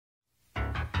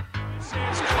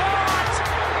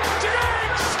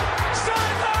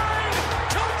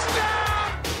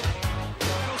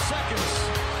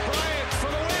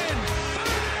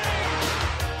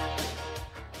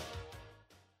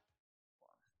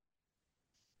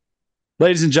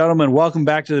Ladies and gentlemen, welcome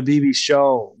back to the BB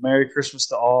Show. Merry Christmas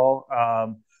to all.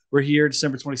 We're here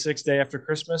December 26th, day after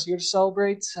Christmas, here to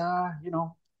celebrate,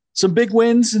 some big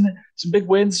wins and some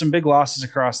big losses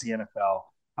across the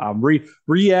NFL.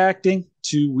 Reacting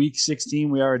to Week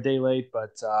 16. We are a day late,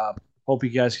 but hope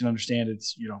you guys can understand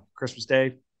it's Christmas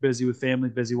Day. Busy with family,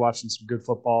 busy watching some good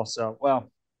football. So,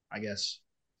 well, I guess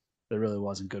there really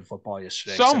wasn't good football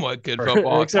yesterday, Somewhat good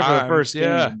football at except for the times. first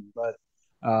Yeah. game. But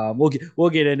we'll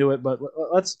get into it. But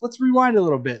let's rewind a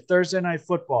little bit. Thursday night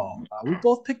football. We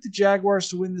both picked the Jaguars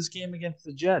to win this game against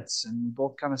the Jets, and we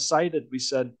both kind of cited. We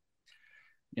said,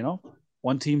 you know,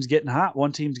 one team's getting hot,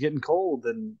 one team's getting cold,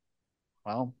 and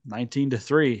well,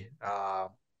 19-3.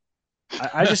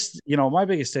 I just, my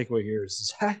biggest takeaway here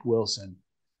is Zach Wilson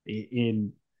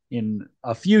in in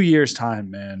a few years' time,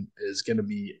 man, is going to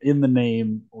be in the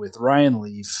name with Ryan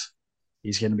Leaf.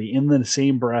 He's going to be in the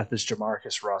same breath as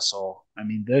Jamarcus Russell. I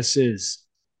mean,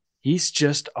 he's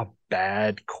just a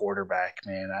bad quarterback,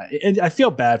 man. And I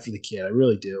feel bad for the kid. I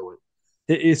really do.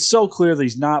 It's so clear that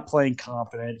he's not playing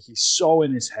confident. He's so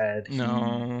in his head.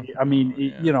 No. I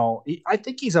mean, Oh, yeah. I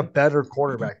think he's a better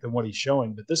quarterback than what he's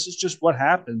showing. But this is just what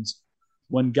happens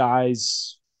when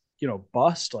guys,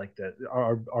 bust like that.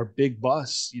 Are big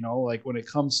busts. Like when it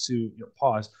comes to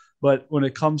pause. But when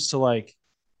it comes to when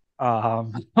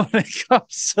it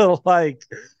comes to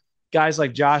guys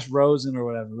like Josh Rosen or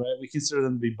whatever, right? We consider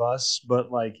them to be busts, but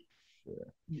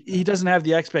he doesn't have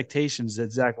the expectations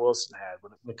that Zach Wilson had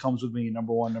when it comes with being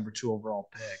number one, number two overall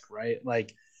pick, right?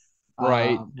 Right.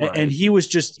 And Right.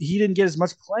 he didn't get as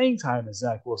much playing time as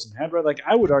Zach Wilson had, right? Like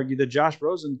I would argue that Josh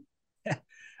Rosen,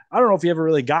 I don't know if he ever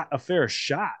really got a fair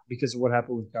shot because of what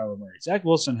happened with Kyler Murray. Zach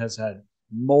Wilson has had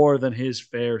more than his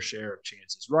fair share of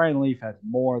chances. Ryan Leaf had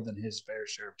more than his fair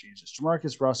share of chances.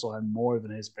 Jamarcus Russell had more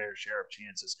than his fair share of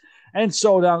chances, and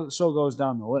so goes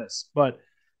down the list. But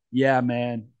yeah,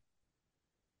 man,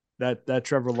 that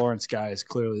Trevor Lawrence guy is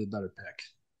clearly the better pick.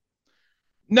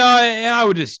 No, I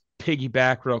would just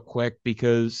piggyback real quick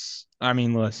because, I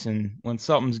mean, listen, when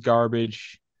something's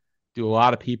garbage, do a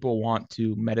lot of people want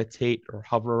to meditate or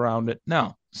hover around it?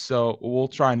 No. So we'll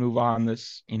try and move on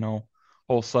this,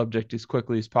 whole subject as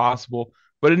quickly as possible,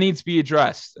 but it needs to be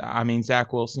addressed. I mean,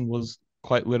 Zach Wilson was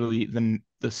quite literally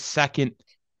the second,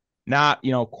 not,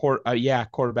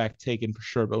 quarterback taken for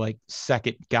sure, but like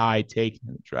second guy taken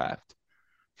in the draft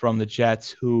from the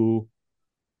Jets, who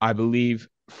I believe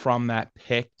from that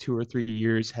pick 2 or 3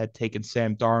 years had taken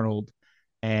Sam Darnold,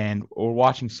 and we're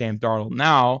watching Sam Darnold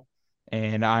now.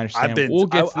 And I I've understand been we'll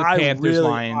get to the Panthers I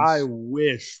Lions.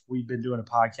 wish we'd been doing a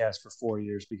podcast for 4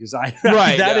 years because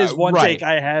Right. that is one take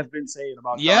Right. I have been saying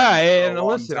about Yeah. Darnold for a And long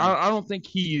listen, time. I don't think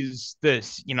he's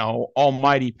this,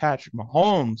 almighty Patrick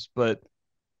Mahomes, but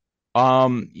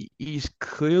he's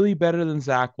clearly better than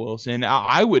Zach Wilson.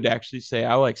 I would actually say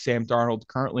I like Sam Darnold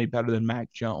currently better than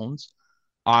Mac Jones.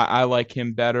 I like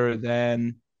him better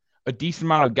than a decent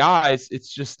amount of guys.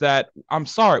 It's just that I'm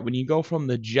sorry, when you go from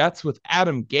the Jets with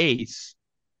Adam Gase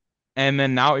and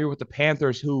then now you're with the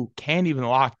Panthers who can't even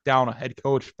lock down a head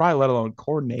coach, probably let alone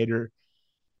coordinator,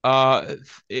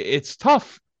 it's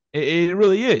tough. It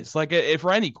really is. Like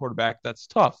for any quarterback, that's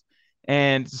tough.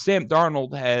 And Sam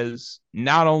Darnold has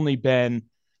not only been,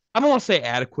 I don't want to say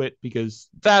adequate because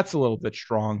that's a little bit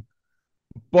strong,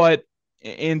 but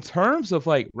in terms of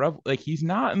like he's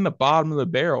not in the bottom of the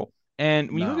barrel.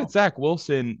 And when you look at No. Zach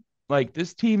Wilson, like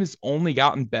this team has only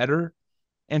gotten better,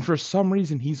 and for some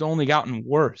reason he's only gotten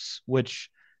worse, which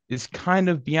is kind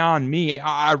of beyond me.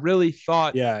 I really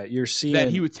thought Yeah, you're that he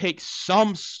seeing. would take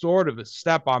some sort of a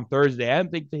step on Thursday. I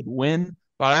didn't think they'd win,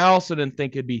 but I also didn't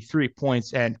think it'd be 3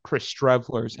 points and Chris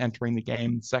Streveler's entering the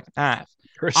game in the second half.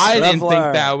 Chris I didn't think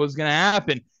Trevler that was going to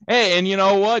happen. Hey, and you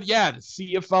know what? Yeah, the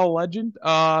CFL legend,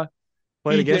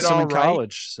 played he did against him all in right.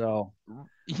 college. So,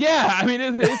 Yeah, I mean,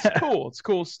 it's cool. It's a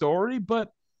cool story,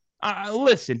 but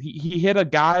listen, he hit a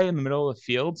guy in the middle of the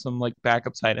field, some like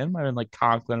backup tight end, might have been like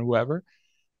Conklin or whoever,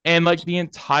 and like the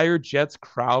entire Jets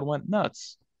crowd went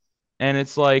nuts. And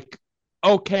it's like,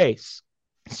 okay,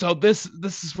 so this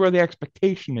is where the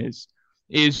expectation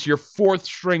is your fourth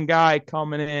string guy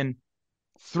coming in,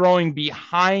 throwing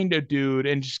behind a dude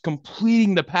and just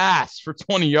completing the pass for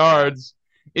 20 yeah, yards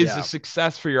is a yeah.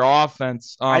 success for your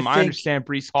offense. I I think, understand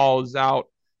Brees Hall is out.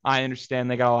 I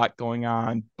understand they got a lot going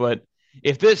on, but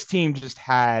if this team just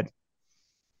had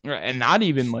and not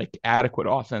even like adequate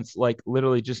offense, like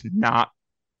literally just not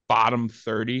bottom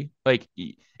 30, like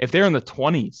if they're in the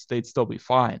 20s, they'd still be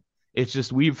fine. It's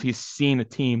just we've seen a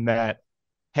team that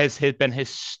been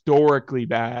historically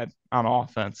bad on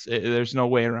offense. There's no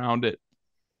way around it.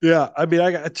 yeah, I mean,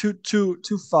 I got two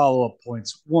follow up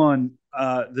points. One,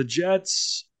 the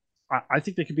Jets I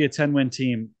think they could be a 10-win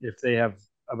team if they have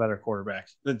a better quarterback.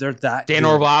 They're that Dan good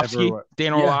Orlovsky. everywhere.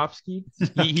 Dan Yeah. Orlovsky.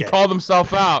 He Okay. called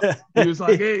himself out. He was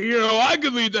like, hey, I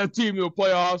could lead that team to a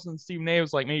playoffs. And Steve Nate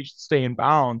was like, maybe you should stay in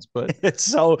bounds. But that's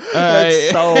so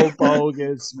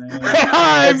bogus, man.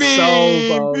 I That's so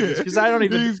mean, bogus.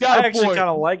 Because he's got I a actually point. kind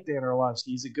of like Dan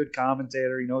Orlovsky. He's a good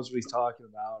commentator. He knows what he's talking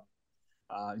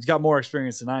about. He's got more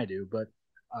experience than I do, but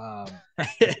um,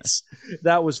 it's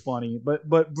that was funny. But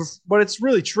it's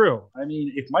really true. I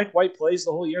mean, if Mike White plays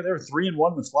the whole year, they were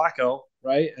 3-1 with Flacco,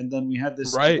 right? And then we had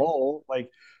this Right. lull.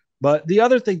 But the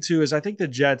other thing too is I think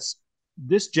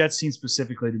this Jets team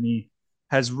specifically to me,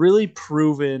 has really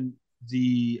proven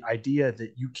the idea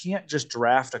that you can't just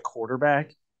draft a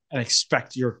quarterback and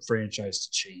expect your franchise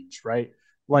to change, right?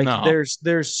 Like No.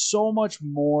 there's so much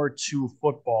more to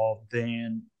football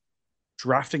than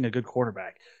drafting a good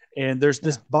quarterback. And there's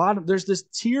this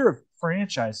tier of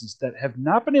franchises that have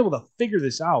not been able to figure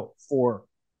this out for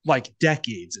like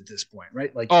decades at this point,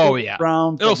 right? Like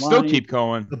Browns, it'll the still Lions, keep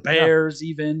going. the Bears,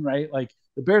 even, right? Like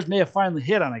the Bears may have finally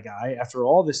hit on a guy after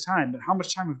all this time, but how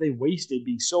much time have they wasted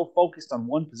being so focused on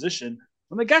one position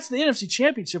when they got to the NFC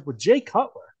Championship with Jay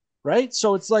Cutler, right?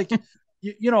 So it's like,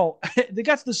 they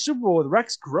got to the Super Bowl with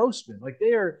Rex Grossman. Like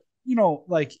they are,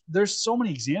 like there's so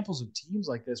many examples of teams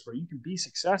like this where you can be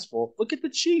successful. Look at the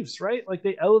Chiefs, right? Like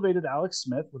they elevated Alex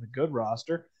Smith with a good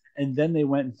roster, and then they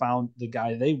went and found the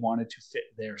guy they wanted to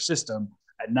fit their system.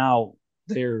 And now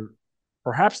they're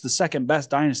perhaps the second best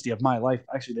dynasty of my life.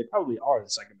 Actually, they probably are the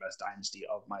second best dynasty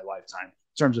of my lifetime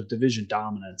in terms of division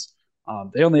dominance.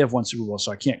 They only have one Super Bowl,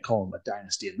 so I can't call them a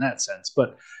dynasty in that sense.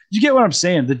 But you get what I'm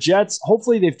saying. The Jets,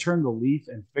 hopefully they've turned the leaf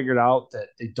and figured out that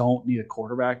they don't need a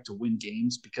quarterback to win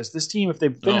games, because this team, if they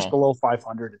finish below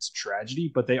 500, it's a tragedy,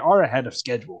 but they are ahead of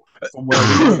schedule from where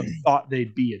we would have thought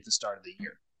they'd be at the start of the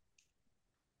year.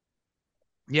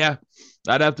 Yeah,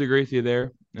 I'd have to agree with you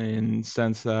there in the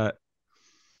sense that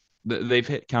they've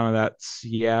hit kind of that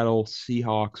Seattle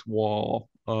Seahawks wall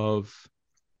of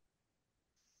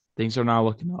things are not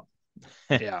looking up.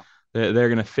 Yeah. They're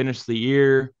going to finish the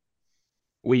year.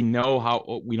 We know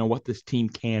what this team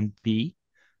can be,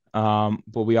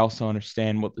 but we also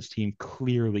understand what this team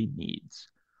clearly needs.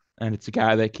 And it's a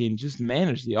guy that can just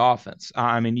manage the offense.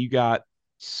 I mean, you got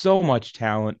so much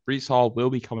talent. Breece Hall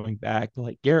will be coming back, but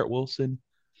like Garrett Wilson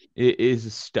is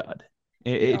a stud.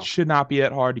 It should not be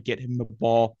that hard to get him the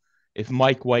ball. If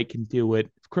Mike White can do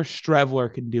it, if Chris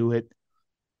Streveler can do it,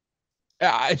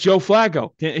 Joe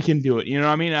Flacco can do it. You know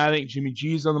what I mean? I think Jimmy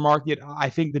G's on the market. I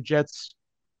think the Jets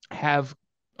have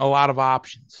a lot of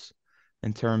options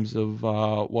in terms of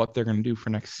what they're going to do for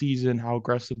next season, how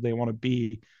aggressive they want to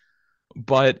be.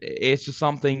 But it's just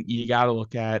something you got to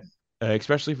look at,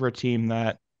 especially for a team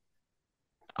that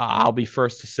I'll be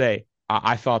first to say,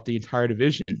 I thought the entire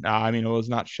division, I mean, I was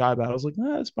not shy about it. I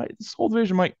was like, this whole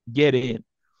division might get in.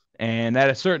 And at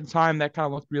a certain time, that kind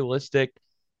of looked realistic.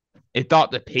 It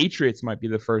thought the Patriots might be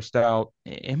the first out.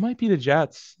 It might be the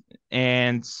Jets.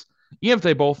 And even if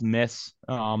they both miss,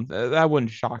 that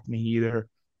wouldn't shock me either.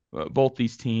 Both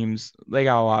these teams, they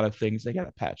got a lot of things they got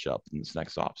to patch up in this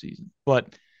next offseason.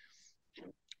 But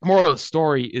more of the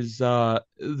story is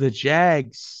the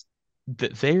Jags,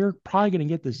 they're probably going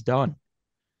to get this done.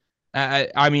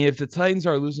 I mean, if the Titans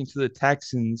are losing to the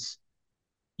Texans,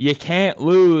 you can't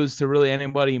lose to really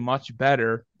anybody much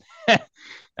better.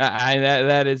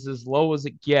 That is as low as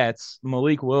it gets.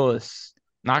 Malik Willis,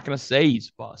 not going to say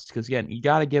he's bust because, again, you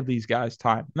got to give these guys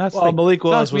time. And that's Malik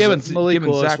Willis we haven't given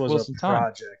Willis Zach was Wilson a time.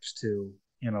 project too.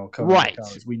 Coming to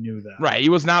college, we knew that. Right, he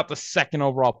was not the second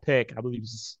overall pick. I believe he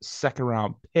was a second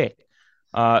round pick.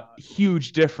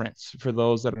 Huge difference for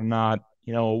those that are not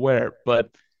aware. But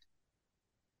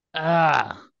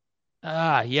yeah.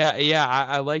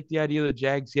 I like the idea of the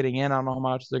Jags getting in. I don't know how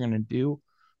much they're going to do.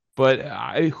 But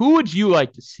who would you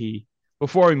like to see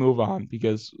before we move on?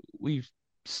 Because we've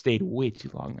stayed way too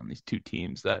long on these two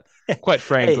teams that, quite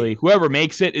frankly, whoever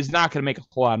makes it is not going to make a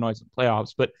whole lot of noise in the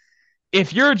playoffs. But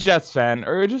if you're a Jets fan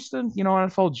or just an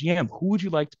NFL GM, who would you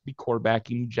like to be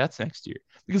quarterbacking Jets next year?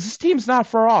 Because this team's not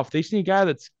far off. They just need a guy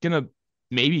that's going to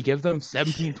maybe give them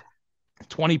 17,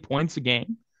 20 points a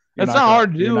game. That's not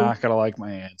hard to do. You're not going to like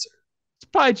my answer. It's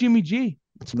probably Jimmy G.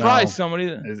 It's probably somebody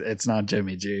that... It's not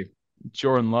Jimmy G.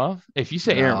 Jordan Love. If you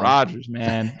say Aaron Rodgers,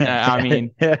 man, I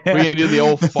mean, we can do the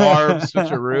old Favre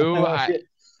switcheroo.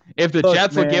 If the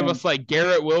Jets will give us like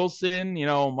Garrett Wilson,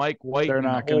 Mike White, they're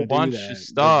not going to do bunch that. Of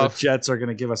stuff. The Jets are going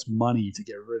to give us money to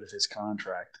get rid of his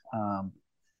contract.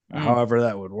 However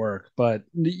that would work. But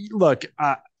look,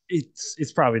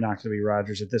 it's probably not going to be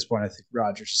Rodgers at this point. I think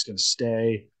Rodgers is going to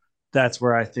stay. That's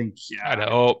where I think. I'd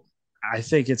hope. I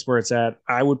think it's where it's at.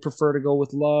 I would prefer to go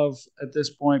with Love at this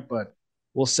point, but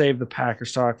we'll save the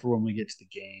Packers talk for when we get to the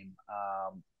game.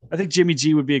 I think Jimmy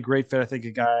G would be a great fit. I think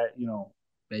a guy,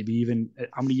 maybe even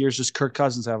how many years does Kirk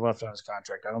Cousins have left on his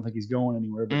contract? I don't think he's going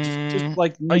anywhere, but just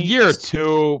like A Nate, year or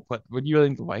two, but would you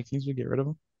think the Vikings would get rid of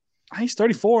him? he's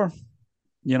 34.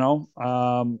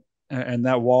 And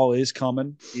that wall is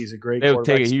coming. He's a great They would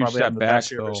quarterback. take a He's huge probably having step the back,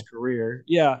 best year of his though. career.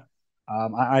 Yeah.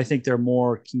 I think they're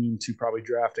more keen to probably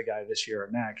draft a guy this year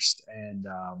or next and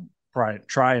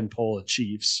try and pull the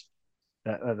Chiefs.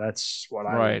 That's what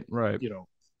I would, Right, right.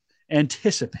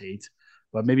 anticipate.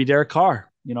 But maybe Derek Carr.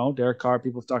 Derek Carr.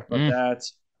 People have talked about Mm,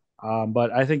 that.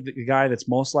 But I think the guy that's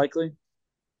most likely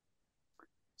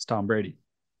is Tom Brady.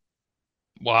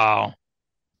 wow.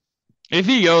 If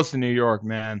he goes to New York,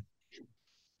 man,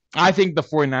 I think the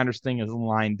 49ers thing is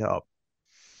lined up.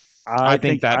 I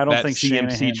think I that don't that think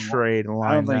CMC Shanahan. trade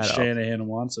I don't lined think that up. Shanahan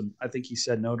wants him. I think he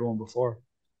said no to him before.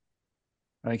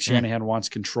 I think Mm, Shanahan wants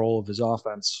control of his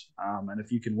offense. And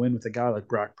if you can win with a guy like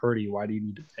Brock Purdy, why do you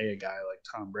need to pay a guy like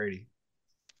Tom Brady?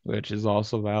 which is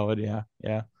also valid. Yeah,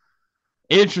 yeah.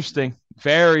 Interesting.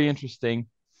 Very interesting.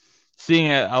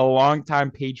 Seeing a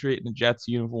longtime Patriot in the Jets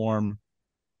uniform,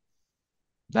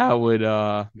 that would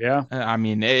Yeah, I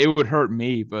mean it would hurt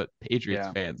me, but Patriots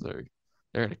yeah. fans are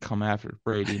they're gonna come after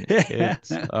Brady and his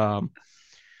kids.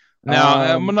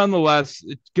 Now, but um, nonetheless,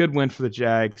 it's a good win for the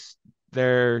Jags.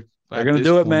 They're they're at gonna this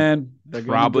do it, point man. They're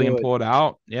gonna probably do gonna it. pull it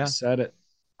out. I Yeah, said it.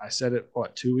 I said it.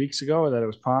 What 2 weeks ago that it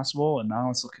was possible, and now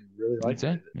it's looking really you likely.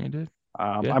 did. You did.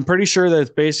 Yeah. I'm pretty sure that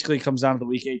it basically comes down to the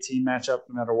Week 18 matchup.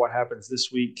 No matter what happens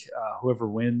this week, whoever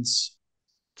wins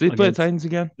So they play the against Titans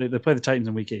again. they play the Titans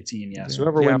in Week 18. Yeah, so Yeah.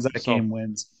 whoever Yeah. wins that So game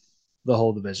wins the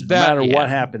whole division, no that matter what yeah.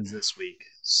 happens this week.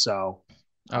 So,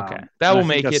 Okay. That and I will think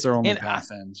make that's it. their only And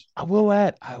path end. I will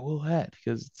add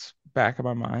because it's back of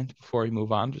my mind before we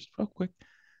move on, just real quick.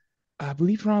 I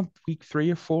believe around week 3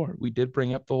 or 4, we did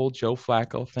bring up the whole Joe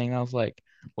Flacco thing. I was like,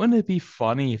 wouldn't it be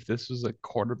funny if this was a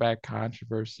quarterback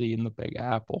controversy in the Big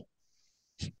Apple?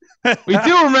 We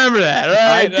do remember that,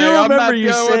 I right? do Like, I'm remember not the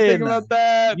you only one saying thinking that. about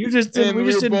that. You just didn't. And We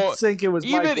we just were didn't both, think it was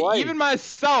Mike White. even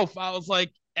myself, I was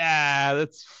like,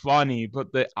 that's funny,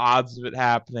 but the odds of it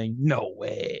happening, no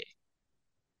way.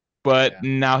 But Yeah,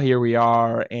 now here we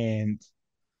are, and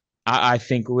I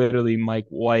think literally Mike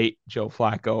White, Joe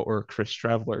Flacco, or Chris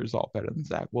Trevler is all better than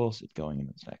Zach Wilson going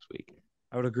into this next week.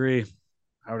 I would agree.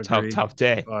 I would Tough, agree. tough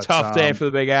day. But Tough day for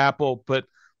the Big Apple, but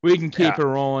we can keep yeah, it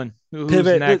rolling. Who's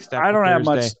pivot. next I after don't have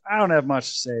much. Thursday? I don't have much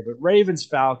to say. But Ravens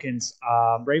Falcons.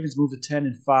 Ravens move to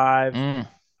 10-5. Mm,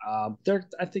 They're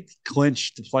I think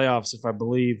clinched the playoffs if I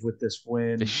believe with this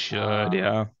they win. should,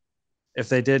 yeah. If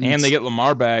they And didn't, they get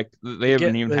Lamar back. They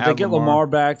haven't even they had get Lamar. Lamar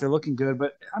back. They're looking good.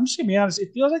 But I'm just gonna be honest.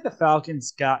 It feels like the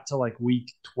Falcons got to like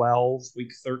week 12,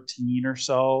 week 13 or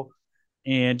so,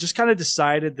 and just kind of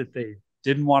decided that they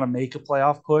didn't want to make a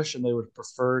playoff push and they would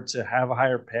prefer to have a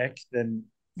higher pick than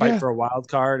fight Yeah. for a wild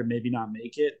card and maybe not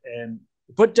make it. And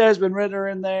put Desmond Ritter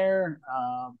in there.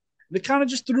 They kind of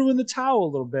just threw in the towel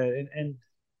a little bit.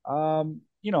 I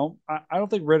don't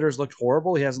think Ritter's looked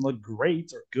horrible. He hasn't looked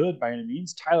great or good by any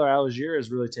means. Tyler Algier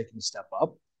has really taken a step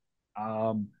up.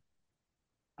 Um,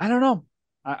 I don't know.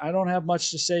 I don't have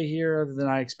much to say here other than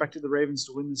I expected the Ravens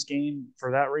to win this game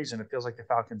for that reason. It feels like the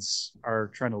Falcons are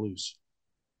trying to lose.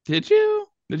 Did you?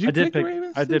 Did you pick the I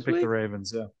Ravens did this pick the week?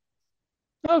 Ravens. Yeah.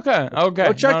 Okay. Go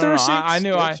Okay. check No, the no, no. receipts.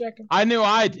 Go check them. I knew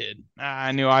I did.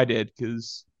 I knew I did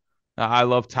because I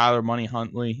love Tyler Money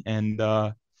Huntley and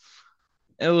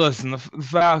listen, the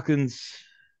Falcons,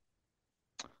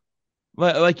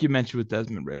 like you mentioned with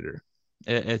Desmond Ritter,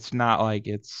 it's not like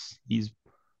he's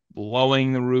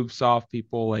blowing the roofs off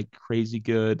people like crazy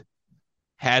good.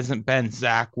 Hasn't been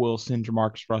Zach Wilson,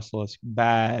 Jamarcus Russell is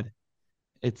bad.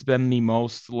 It's been the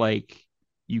most like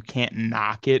you can't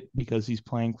knock it because he's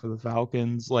playing for the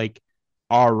Falcons. Like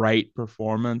all right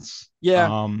performance. Yeah.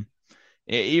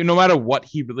 No matter what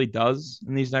he really does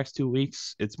in these next 2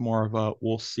 weeks, it's more of a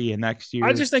we'll see you next I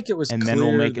year, just think it was and then we'll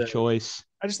clear make a that choice.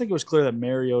 I just think it was clear that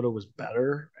Mariota was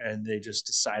better, and they just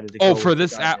decided to Oh, go for with the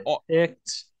this, guy they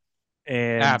picked,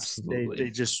 and they absolutely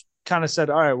just kind of said,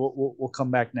 "All right, we'll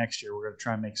come back next year. We're going to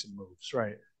try and make some moves,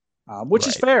 right?" Which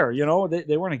is right. fair.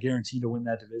 They weren't a guarantee to win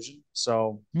that division,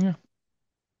 so Yeah.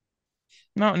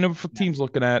 No, for yeah. teams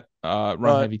looking at run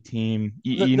But heavy team,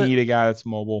 the, you the need a guy that's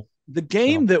mobile. the So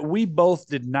game that we both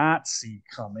did not see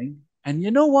coming, and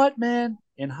you know what, man?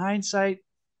 In hindsight,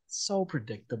 so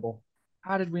predictable.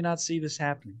 How did we not see this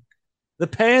happening? The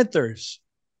Panthers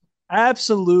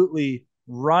absolutely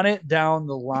run it down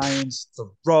the Lions'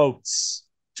 throats.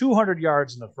 200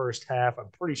 yards in the first half. I'm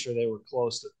pretty sure they were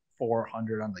close to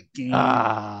 400 on the game,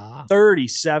 Ah,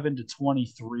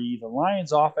 37-23. The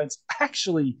Lions offense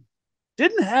actually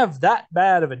didn't have that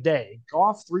bad of a day.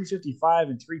 Goff 355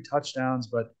 and 3 touchdowns,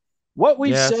 but what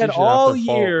we've yeah, it's said usually not all their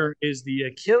fault. year is the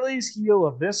Achilles heel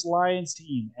of this Lions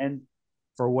team. And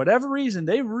for whatever reason,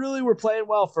 they really were playing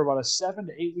well for about a 7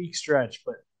 to 8 week stretch.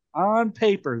 But on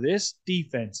paper, this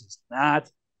defense is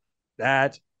not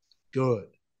that good.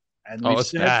 And Oh, we've it's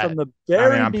said from bad. the I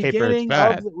mean, very on paper, it's beginning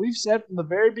of bad. the, we've said from the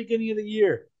very beginning of the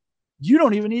year, you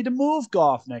don't even need to move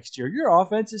Goff next year. Your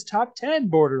offense is top 10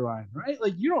 borderline, right?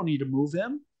 Like you don't need to move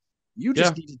him. You Yeah.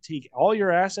 just need to take all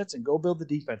your assets and go build the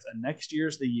defense. And next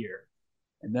year's the year.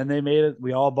 And then they made it.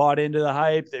 We all bought into the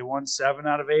hype. They won 7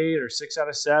 out of 8 or 6 out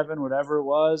of 7, whatever it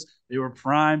was. They were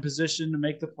prime position to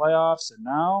make the playoffs. And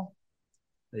now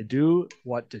they do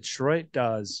what Detroit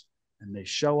does, and they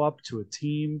show up to a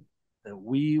team that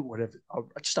we would have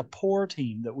just a poor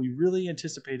team that we really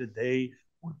anticipated they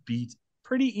would beat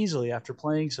pretty easily after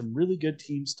playing some really good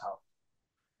teams tough,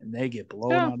 and they get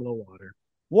blown Yeah. out of the water.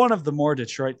 One of the more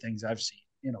Detroit things I've seen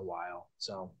in a while.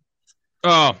 So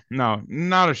Oh, no,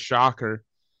 not a shocker.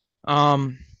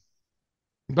 Um,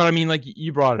 but I mean, like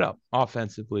you brought it up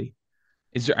offensively.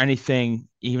 Is there anything,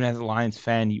 even as a Lions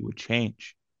fan, you would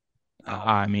change? no,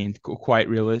 I mean, quite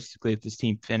realistically, if this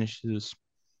team finishes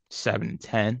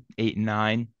 7-10,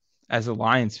 8-9, as a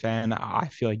Lions fan, I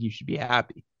feel like you should be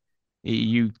happy.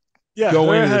 You yeah, go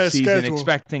they're into the ahead of season schedule.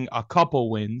 expecting a couple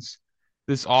wins.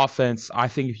 This offense, I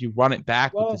think if you run it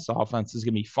back with Well, this offense, is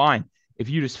going to be fine. If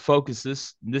you just focus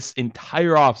this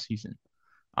entire offseason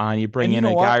on you bring and you in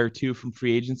know a guy what? or two from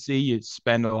free agency, you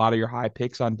spend a lot of your high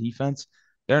picks on defense,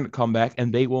 they're going to come back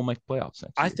and they will make playoffs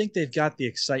next I year. think they've got the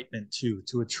excitement too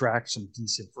to attract some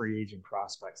decent free agent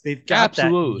prospects. They've got that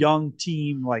Absolutely. young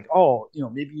team, like, oh,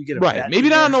 maybe you get a Right. vet Maybe in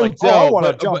there. not an It's like, oh, I Odell, want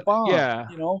to but jump on, yeah,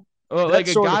 that like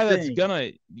a sort of guy that's thing.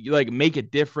 gonna like make a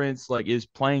difference, like is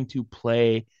playing to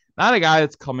play, not a guy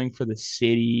that's coming for the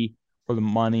city or the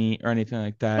money or anything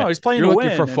like No, that. he's playing You're to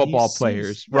looking for win, and football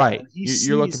players, right? and he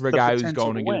You're looking sees for a the guy who's potential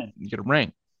going to to win. get a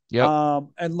ring. Yep.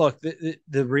 And look,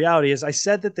 the reality is, I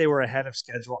said that they were ahead of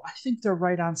schedule. I think they're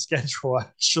right on schedule,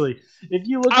 actually. If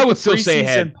you look I at the would still say preseason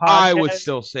ahead. I would podcast,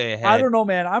 still say I ahead. don't know,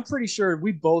 man. I'm pretty sure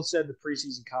we both said the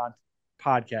preseason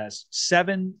podcast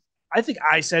 7. I think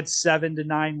I said 7 to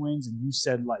 9 wins, and you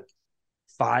said like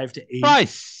 5 to 8,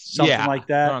 Price, something yeah, like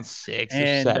that. around 6 or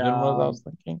 7 And was I was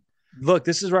thinking. look,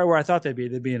 this is right where I thought they'd be.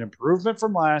 They'd be an improvement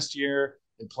from last year.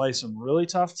 They play some really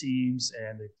tough teams,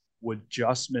 and they would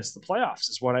just miss the playoffs.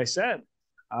 Is what I said.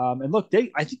 And look,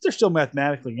 I think they're still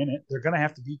mathematically in it. They're going to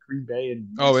have to beat Green Bay and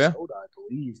Oh yeah, Minnesota, I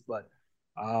believe. But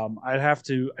I'd have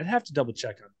to double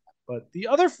check on that. But the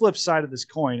other flip side of this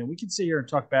coin, and we can sit here and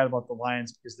talk bad about the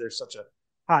Lions because they're such a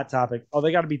hot topic. Oh,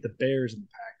 they got to beat the Bears and the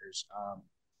Packers,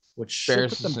 which should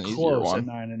Bears put is them an easier close at one.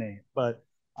 9-8. But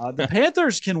the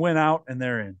Panthers can win out, and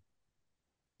they're in.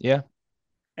 Yeah,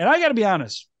 And I got to be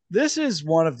honest, this is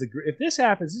one of the if this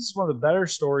happens, this is one of the better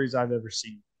stories I've ever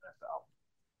seen in the NFL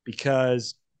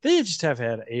because they just have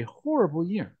had a horrible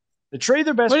year. They trade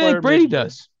their what best do you think player Brady mid-year.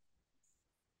 does?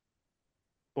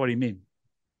 What do you mean?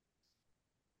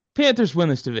 Panthers win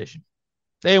this division.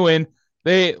 They win.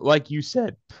 They, like you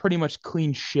said, pretty much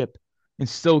clean ship and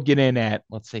still get in at,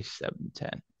 let's say,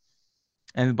 7-10.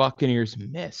 And the Buccaneers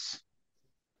miss.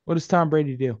 What does Tom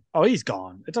Brady do? Oh, he's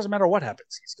gone. It doesn't matter what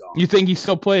happens. He's gone. You think he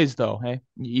still plays, though, hey?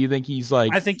 You think he's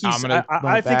like, I think I'm he's. going to run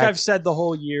I it think I've back? said the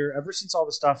whole year, ever since all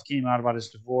the stuff came out about his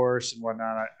divorce and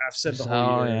whatnot. I've said the whole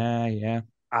Oh, year. yeah, yeah.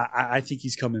 I think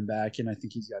he's coming back, and I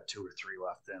think he's got 2 or 3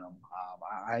 left in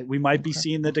him. We might be Okay,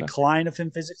 seeing the okay. decline of him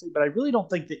physically, but I really don't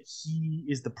think that he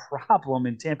is the problem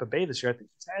in Tampa Bay this year. I think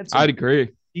he's had I'd some agree.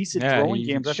 decent Yeah, throwing he's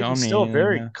games. I think shown he's me. still a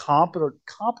very Yeah.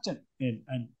 competent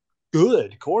and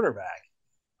good quarterback.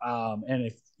 And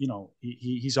if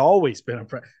he's always been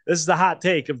this is the hot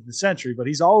take of the century, but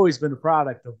he's always been a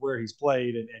product of where he's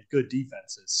played and good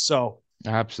defenses. So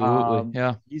Absolutely.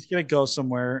 Yeah. he's going to go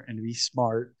somewhere and be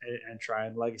smart and try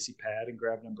and legacy pad and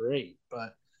grab number 8.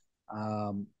 But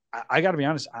I got to be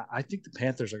honest, I think the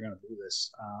Panthers are going to do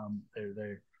this.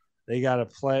 They got to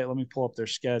play. Let me pull up their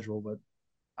schedule, but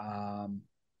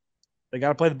they got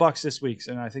to play the Bucks this week,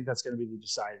 and I think that's going to be the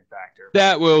deciding factor.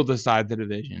 That will decide the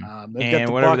division. They've got And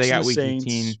the whatever they Bucks and got the week Saints.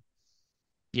 18.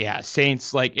 Yeah,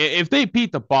 Saints, like, if they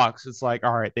beat the Bucks, it's like,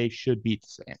 all right, they should beat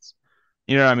the Saints.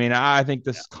 You know what I mean? I think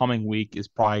Yeah. this coming week is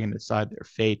probably going to decide their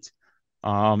fate.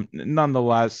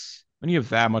 Nonetheless, when you have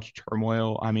that much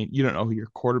turmoil, I mean, you don't know who your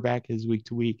quarterback is week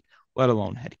to week, let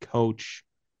alone head coach.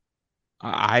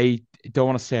 I don't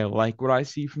want to say I like what I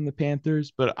see from the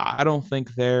Panthers, but I don't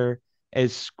think they're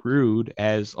as screwed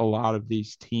as a lot of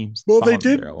these teams at Well, the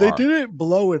bottom there they are. didn't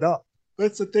blow it up.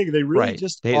 That's the thing. They really Right.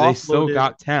 just They still offloaded.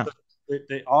 got talent,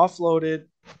 They offloaded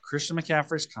Christian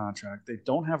McCaffrey's contract. They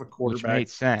don't have a which quarterback made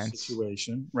sense.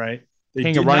 situation, right? They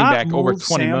Paying a did running not back over move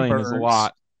 20 Sam million is a Burns.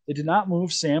 lot. They did not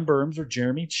move Sam Burns or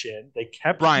Jeremy Chin. They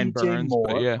kept Brian DJ Burns, but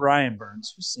Moore, yeah. Brian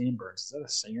Burns. Who's Sam Burns? Is that a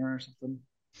singer or something?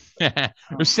 There's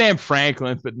Oh, Sam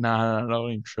Franklin, but nah,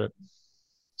 don't even trip.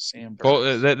 Sam Well,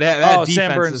 Burns. that Oh, Sam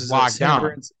defense Burns is is a locked Sam down.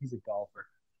 Burns. He's a golfer.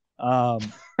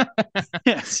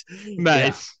 Yes, yeah.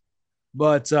 Nice.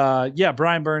 But yeah,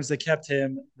 Brian Burns. They kept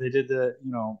him. They did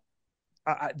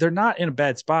they're not in a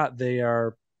bad spot. They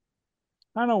are.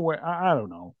 I don't know where. I don't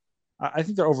know. I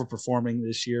think they're overperforming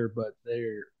this year, but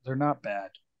they're not bad.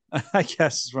 I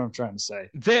guess is what I'm trying to say.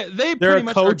 They They're pretty a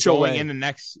much are coach going away. into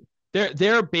next.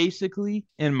 They're basically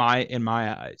in my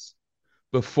eyes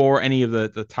before any of the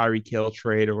Tyreek Hill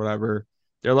trade or whatever.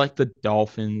 They're like the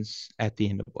Dolphins at the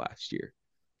end of last year.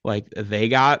 Like they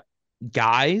got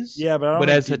guys, Yeah, but I don't but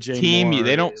think as a DJ team, Moore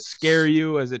they don't scare is.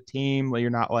 you as a team. Like you're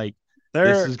not like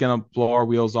this They're is gonna blow our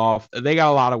wheels off. They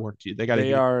got a lot of work to do. They got to they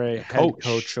get are a a head coach.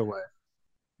 coach away.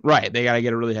 Right. They got to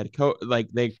get a really head coach. Like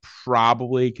they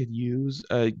probably could use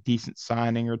a decent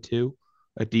signing or two,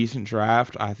 a decent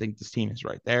draft. I think this team is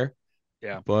right there.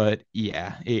 Yeah, But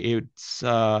yeah, it's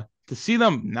to see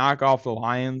them knock off the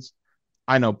Lions.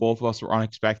 I know both of us were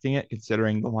unexpecting it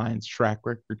considering the Lions' track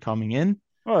record coming in.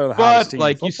 well, they're the hottest But team in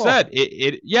like you football. said,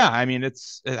 yeah, I mean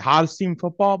it's the hottest team in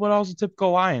football, but also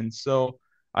typical Lions. So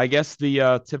I guess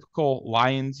the typical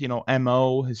Lions,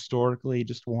 MO historically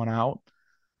just won out.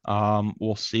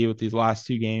 We'll see what these last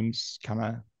two games kind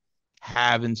of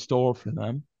have in store for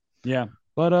them. Yeah,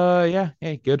 But yeah,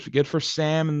 hey, good for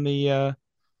Sam and the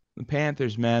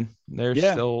Panthers, man. They're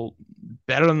yeah, still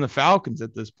better than the Falcons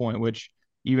at this point, which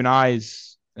even I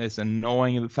is as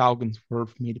annoying as the Falcons were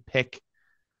for me to pick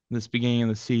this beginning of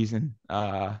the season.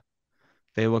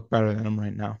 They look better than them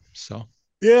right now. So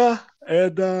yeah,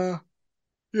 and yeah,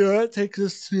 that takes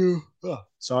us to. Oh,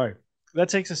 sorry, that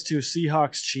takes us to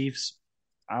Seahawks Chiefs.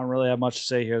 I don't really have much to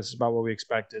say here. This is about what we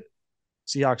expected.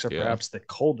 Seahawks are yeah, perhaps the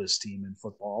coldest team in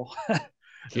football, and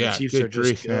the yeah, Chiefs are good just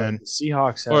grief, good. man. The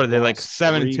Seahawks Or have are they like lost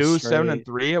seven three two, seven and straight.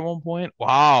 three at one point?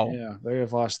 Wow. Yeah, they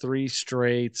have lost three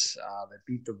straight. They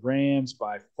beat the Rams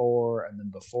by 4, and then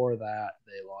before that,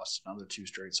 they lost another two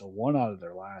straight. So one out of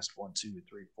their last 1, 2,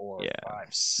 3, 4, Yeah.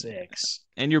 5, 6.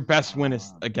 And your best win is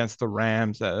Um, against the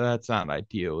Rams. That's not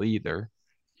ideal either.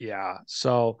 yeah,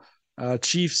 so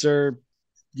Chiefs are,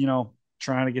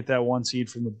 trying to get that one seed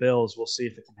from the Bills. We'll see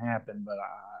if it can happen, but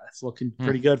it's looking Hmm.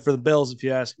 pretty good for the Bills, if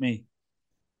you ask me.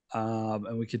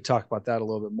 And we could talk about that a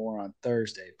little bit more on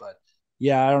Thursday. But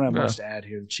yeah, I don't have Yeah. much to add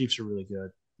here. The Chiefs are really good.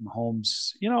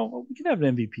 Mahomes, we can have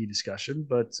an MVP discussion,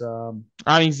 but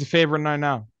I mean, he's the favorite right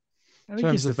now. I In think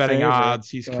terms he's the of betting favorite. odds,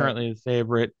 he's But currently the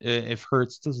favorite. If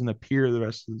Hurts doesn't appear the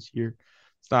rest of this year,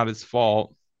 it's not his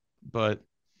fault. But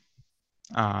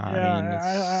I yeah, mean,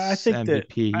 I it's think that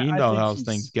MVP. You I know think how those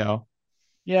things he's go.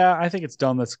 yeah, I think it's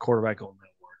dumb that's the quarterback only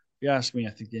award. If you ask me,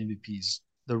 I think the MVP's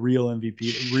the real MVP,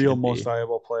 the real Should most be.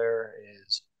 valuable player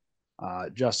is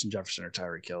Justin Jefferson or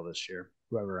Tyreek Hill this year.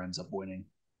 Whoever ends up winning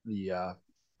the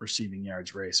receiving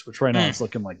yards race, which right now Mm. it's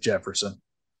looking like Jefferson.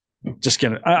 I'm just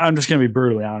gonna be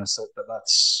brutally honest that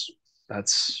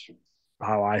that's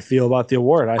how I feel about the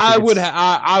award. I think it's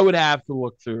I would have to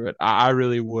look through it. I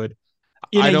really would.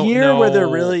 in I a don't year where there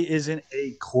know. really isn't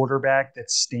a quarterback that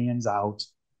stands out.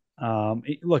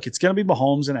 Look, it's going to be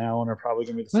Mahomes and Allen are probably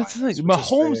going to be the That's the finalists, thing. which is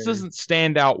Mahomes fair doesn't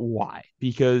stand out. Why?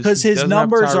 Because because he doesn't have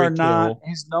Tyreek Hill.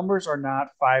 his numbers are not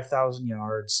 5,000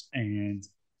 yards and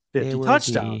They 50 will be.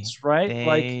 touchdowns, right?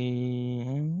 Like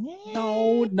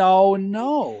no, no,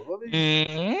 no.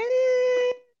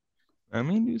 Let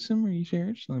me do some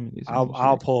research. Let me do some I'll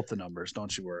research. pull up the numbers.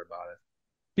 Don't you worry about it.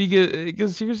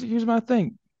 Because here's my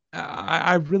thing.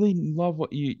 I really love what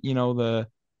the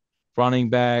running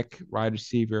back, wide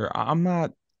receiver. I'm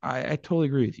not. I totally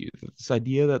agree with you. This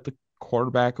idea that the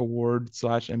quarterback award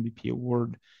slash MVP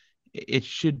award it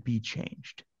should be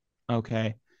changed.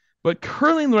 Okay, but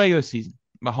currently in the regular season,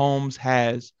 Mahomes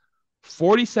has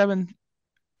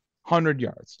 4,700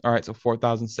 yards. All right, so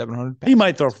 4,700 He passing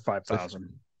might throw yards for with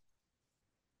 5,000.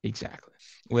 exactly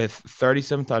with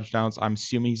 37 touchdowns. I'm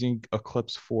assuming he's in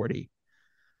eclipse 40.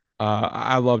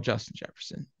 I love Justin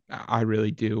Jefferson. I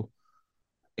really do.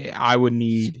 I would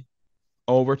need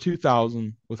over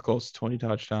 2,000 with close to 20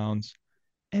 touchdowns,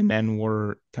 and then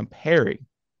we're comparing.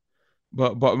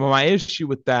 But my issue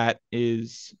with that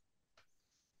is,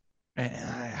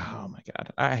 oh my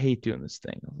god, I hate doing this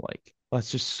thing of like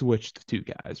let's just switch the two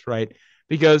guys, right?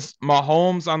 because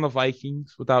Mahomes on the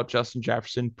Vikings without Justin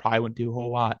Jefferson probably wouldn't do a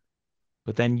whole lot.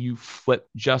 But then you flip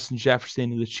Justin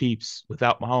Jefferson to the Chiefs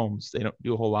without Mahomes, they don't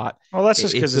do a whole lot. Well, that's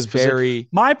just because It's a it's position. very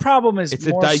My problem is it's a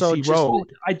more so dicey just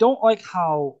road. I don't like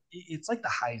how it's like the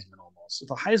Heisman almost.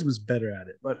 The Heisman's better at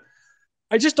it, but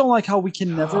I just don't like how we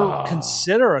can never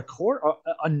consider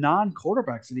a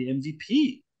non-quarterback for the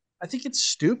MVP. I think it's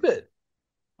stupid.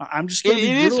 I'm just going to be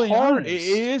It is brutally hard. It honest.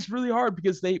 is really hard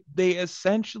because they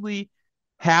essentially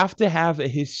have to have a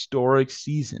historic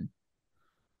season,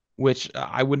 which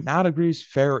I would not agree is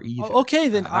fair either. Okay,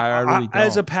 then I really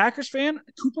as a don't. Packers fan,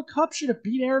 Cooper Kupp should have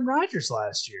beat Aaron Rodgers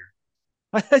last year.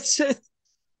 That's it.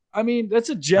 I mean, that's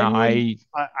a genuine.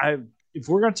 I If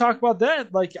we're going to talk about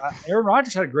that, like Aaron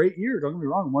Rodgers had a great year. Don't get me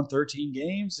wrong, won 13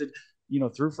 games and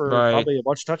threw for right probably a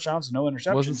bunch of touchdowns and no wasn't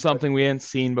interceptions. But something we hadn't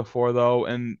seen before though,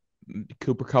 and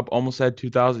Cooper Cup almost had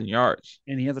 2,000 yards.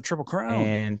 and he had the triple crown.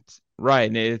 And right,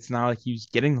 and it's not like he was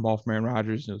getting the ball from Aaron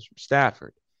Rodgers; it was from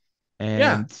Stafford.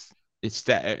 Yeah, And it's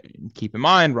that. Keep in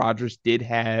mind, Rodgers did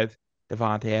have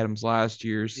Devontae Adams last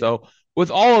year, yeah. so with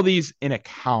all of these in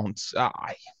accounts,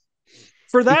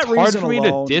 For it's that hard reason for me to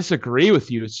alone, disagree with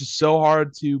you. It's just so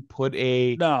hard to put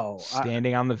a no,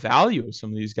 standing on the value of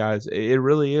some of these guys. It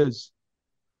really is.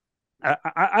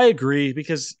 I agree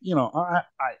because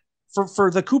for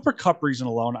the Cooper Cup reason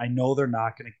alone, I know they're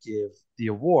not going to give the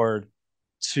award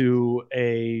to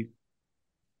a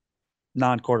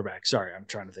non-quarterback. Sorry, I'm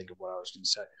trying to think of what I was going to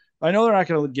say. I know they're not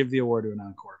going to give the award to a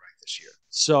non-quarterback this year.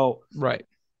 So Right.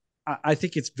 I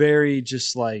think it's very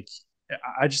just like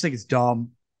I just think it's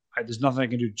dumb. There's nothing I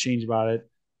can do to change about it,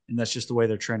 and that's just the way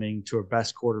they're trending to a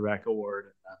best quarterback award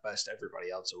and a best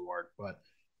everybody else award. But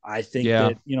I think Yeah.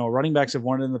 that running backs have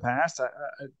won it in the past.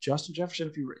 Justin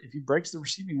Jefferson, if he breaks the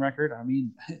receiving record, I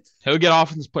mean, He'll get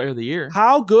Offensive Player of the Year.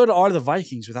 how good are the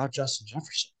Vikings without Justin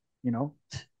Jefferson?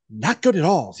 Not good at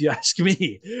all, if you ask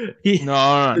me.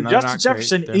 No, Justin not great.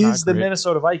 Jefferson They're is not the great.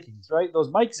 Minnesota Vikings, right?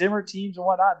 Those Mike Zimmer teams and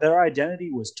whatnot, their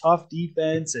identity was tough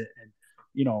defense and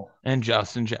you know, And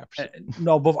Justin Jefferson.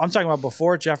 no, but I'm talking about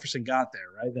before Jefferson got there,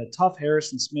 right? That tough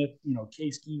Harrison Smith,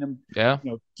 Case Keenum, Yeah.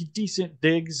 decent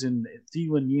Diggs and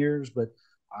Thielen years, but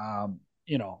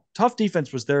tough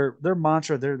defense was their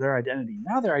mantra, their identity.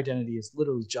 Now their identity is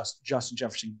literally just Justin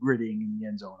Jefferson gritting in the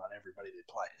end zone on everybody they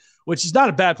play, which is not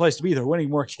a bad place to be. They're winning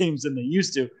more games than they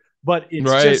used to, but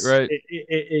Right.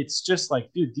 it's just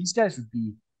like, dude, these guys would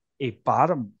be a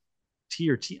bottom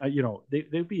tier team.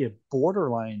 They'd be a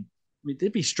borderline. I mean,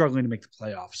 they'd be struggling to make the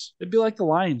playoffs. They'd be like the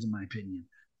Lions, in my opinion,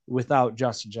 without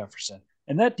Justin Jefferson.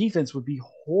 And that defense would be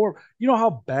horrible. You know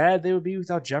how bad they would be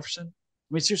without Jefferson? I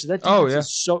mean, seriously, that Oh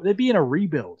defense yeah. is they'd be in a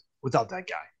rebuild without that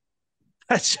guy.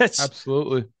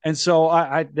 Absolutely. And so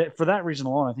for that reason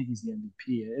alone, I think he's the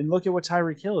MVP. And look at what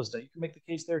Tyreek Hill has done. You can make the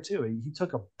case there too. He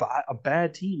took a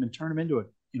bad team and turned him into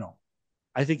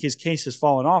I think his case has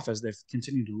fallen off as they've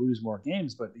continued to lose more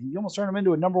games, but he almost turned him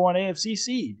into a number one AFC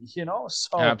seed,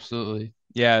 So Absolutely.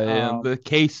 Yeah, the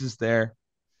case is there.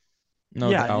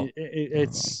 No doubt.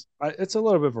 it's a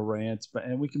little bit of a rant,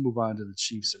 and we can move on to the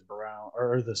Chiefs and Brown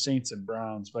or the Saints and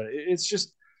Browns, but it's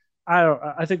just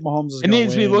I think Mahomes is It going to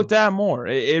needs to be win. looked at more.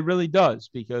 It really does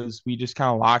because we just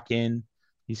kind of lock in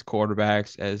these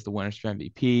quarterbacks as the winners for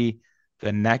MVP,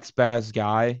 the next best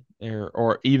guy,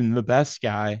 or even the best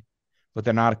guy, but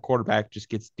they're not a quarterback, just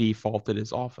gets defaulted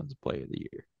as offensive player of the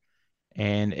year.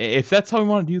 And if that's how we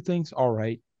want to do things, all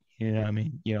right.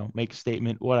 Make a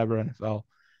statement, whatever, NFL.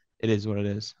 It is what it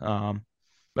is. But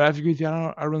I have to agree with you.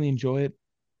 I really enjoy it.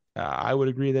 I would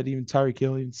agree that even Tyreek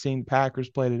Hill, even seeing the Packers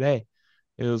play today,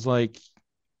 it was like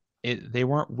they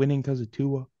weren't winning because of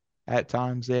Tua at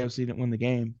times. They obviously didn't win the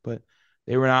game, but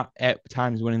they were not at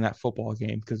times winning that football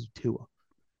game because of Tua.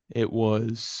 It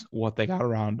was what they got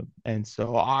around them. And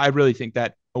so I really think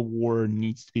that award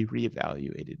needs to be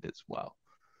reevaluated as well.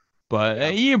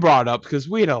 But you brought up because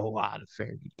we had a lot of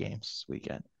fair games this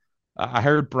weekend. I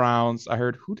heard Browns. I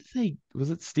heard was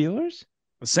it Steelers?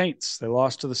 The Saints. They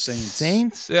lost to the Saints.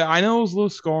 Saints. I know it was low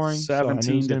scoring.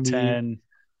 17-10.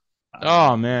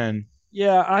 Oh man.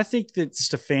 Yeah, I think that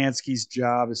Stefanski's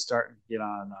job is starting to get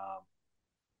on.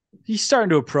 He's starting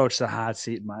to approach the hot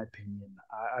seat, in my opinion.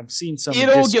 I've seen some.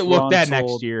 It'll get looked at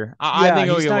next year. I think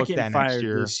it'll get looked at next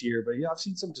year. This year, but I've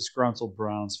seen some disgruntled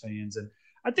Browns fans, and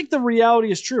I think the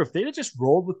reality is true. If they'd have just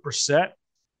rolled with Brissett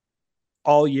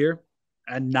all year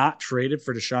and not traded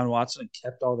for Deshaun Watson and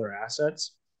kept all their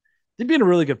assets, they'd be in a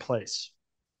really good place.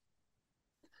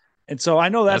 And so I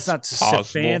know that's not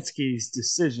Stefanski's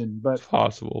decision, but it's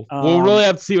possible. We'll really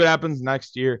have to see what happens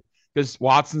next year because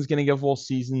Watson's going to get a full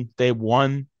season. They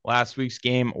won last week's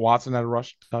game. Watson had a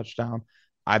rush touchdown.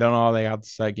 I don't know how they got the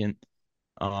second.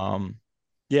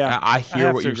 Yeah, I I hear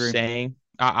have what to you're agree. saying.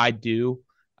 I do.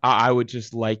 I would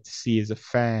just like to see as a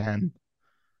fan,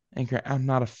 and I'm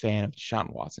not a fan of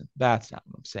Deshaun Watson. That's not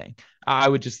what I'm saying. I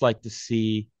would just like to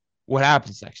see what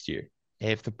happens next year.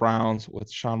 If the Browns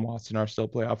with Deshaun Watson are still a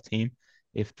playoff team,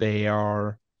 if they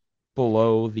are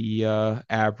below the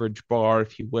average bar,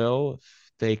 if you will,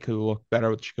 if they could look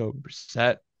better with Jacoby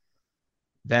Brissett,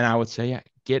 then I would say, yeah,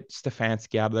 get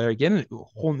Stefanski out of there, get a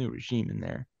whole new regime in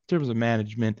there in terms of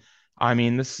management. I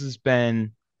mean, this has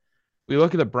been, we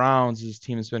look at the Browns, this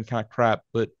team has been kind of crap,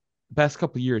 but the past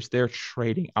couple of years, they're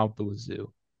trading out the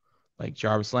wazoo. Like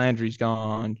Jarvis Landry's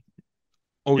gone,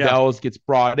 Yeah, Odell's gets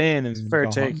brought in it's a and fair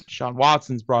gone, take. Sean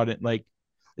Watson's brought in. Like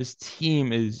this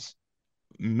team is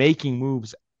making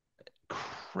moves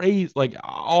crazy, like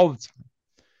all the time.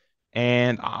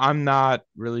 And I'm not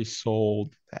really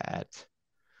sold that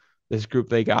this group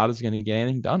they got is going to get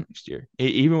anything done next year.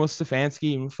 Even with Stefanski,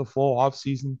 even with the full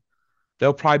offseason,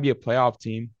 they'll probably be a playoff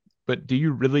team. But do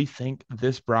you really think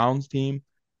this Browns team,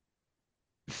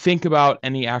 think about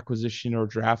any acquisition or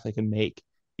draft they can make,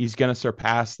 he's going to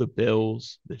surpass the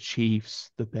Bills, the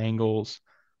Chiefs, the Bengals?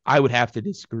 I would have to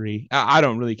disagree. I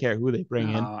don't really care who they bring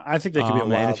in. I think they could be a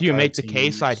And if wild you card make the team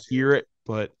case, I'd next hear year. it.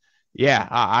 But yeah,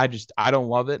 I don't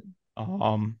love it.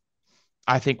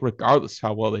 I think regardless of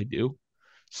how well they do,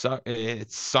 so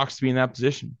it sucks to be in that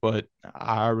position. But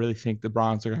I really think the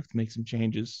Browns are gonna have to make some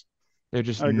changes. They're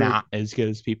just I agree. not as good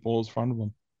as people in front of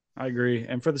them. I agree.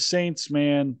 And for the Saints,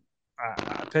 man,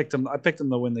 I picked them. I picked them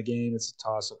to win the game. It's a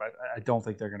toss up. I don't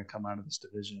think they're going to come out of this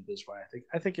division this way.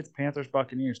 I think it's Panthers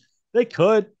Buccaneers. They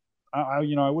could. I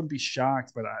wouldn't be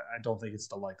shocked, but I don't think it's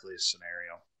the likeliest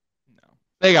scenario. No,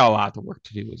 they got a lot of work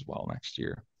to do as well next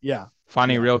year. Yeah,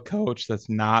 Finding a yeah. real coach that's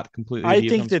not completely a I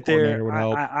think defensive that they're. coordinator would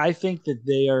help. I think that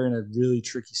they are in a really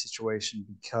tricky situation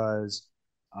because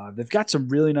they've got some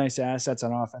really nice assets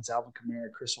on offense. Alvin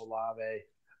Kamara, Chris Olave,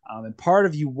 and part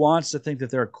of you wants to think that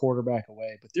they're a quarterback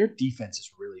away, but their defense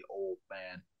is really old,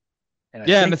 man. And I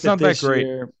Yeah, and think it's that not that this great.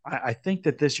 year, I think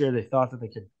that this year they thought that they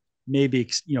could maybe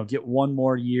get one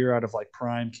more year out of like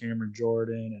prime Cameron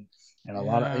Jordan and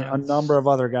Yeah, a number it's of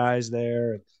other guys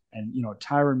there, and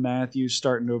Tyron Matthews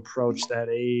starting to approach that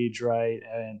age, right?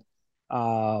 And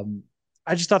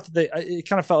I just thought that it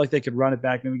kind of felt like they could run it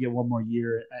back, maybe get one more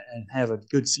year and have a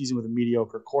good season with a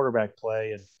mediocre quarterback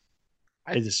play, and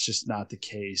it's just not the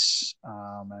case.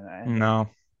 And no.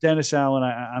 Dennis Allen,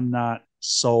 I'm not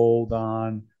sold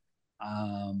on.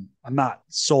 I'm not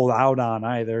sold out on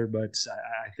either, but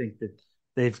I think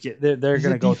that they're He's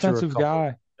going a to go through a defensive couple.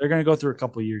 guy. They're going to go through a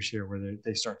couple years here where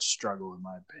they start to struggle, in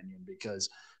my opinion, because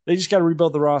they just got to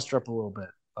rebuild the roster up a little bit.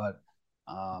 But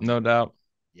No doubt.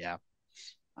 yeah,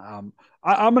 um,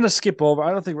 I'm going to skip over.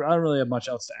 I don't really have much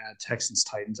else to add. Texans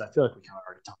Titans. I feel like we kind of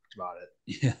already talked about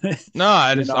it. No,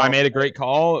 you I know, made a great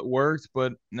call. It worked,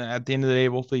 but at the end of the day,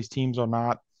 both these teams are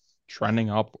not trending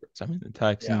upwards. I mean, the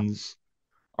yeah, Texans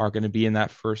are going to be in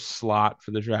that first slot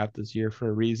for the draft this year for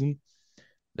a reason.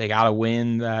 They got a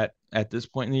win that at this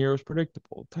point in the year was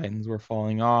predictable. Titans were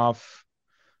falling off.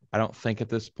 I don't think at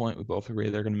this point we both agree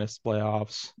they're going to miss the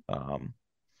playoffs.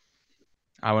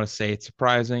 I want to say it's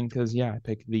surprising because yeah, I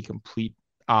picked the complete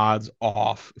odds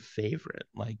off favorite.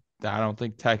 Like I don't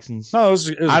think Texans. no, it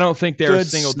was I don't think they're good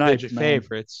single snipe, digit man.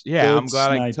 favorites. Yeah, Good I'm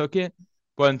glad I snipe. took it.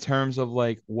 But in terms of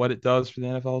like what it does for the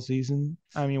NFL season,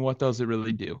 I mean, what does it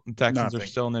really do? The Texans are Nothing.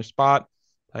 still in their spot.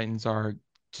 Titans are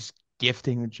just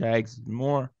gifting the Jags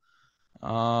more.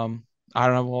 I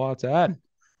don't have a lot to add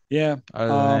Yeah.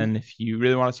 other than if you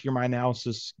really want to hear my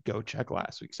analysis, go check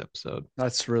last week's episode.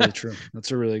 That's really true.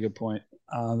 That's a really good point.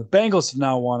 The Bengals have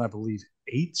now won, I believe,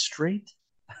 8 straight.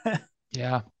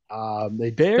 Yeah,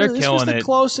 They they're barely. This was killing the it.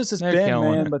 closest it's They're been,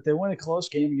 killing man. it. But they won a close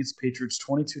game against Patriots,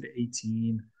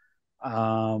 22-18.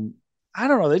 I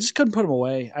don't know. They just couldn't put them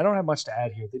away. I don't have much to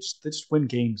add here. They just win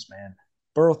games, man.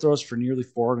 Burrow throws for nearly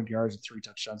 400 yards and 3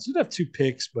 touchdowns. He did have 2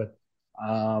 picks, but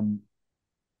um,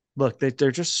 look,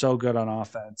 they're just so good on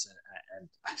offense and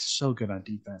so good on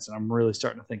defense. And I'm really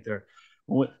starting to think they're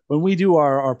when we do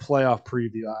our playoff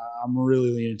preview, I'm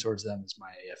really leaning towards them as my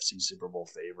AFC Super Bowl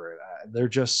favorite. They're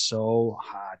just so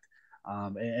hot.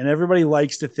 And everybody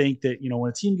likes to think that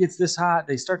when a team gets this hot,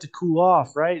 they start to cool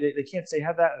off, right? They can't stay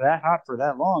that hot for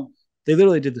that long. They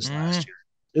literally did this last Mm, year.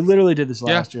 They literally did this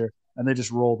yeah, last year, and they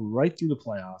just rolled right through the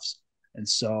playoffs. And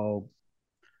so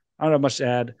I don't have much to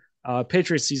add.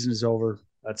 Patriots season is over.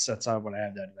 That's all I want to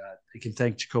add that. They can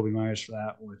thank Jacoby Myers for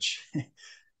that, which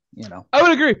you know. I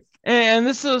would agree. And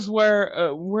this is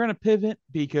where we're going to pivot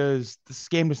because this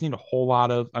game doesn't need a whole lot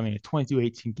of, I mean, a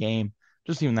 22-18 game,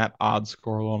 just even that odd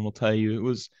score alone will tell you it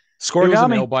was a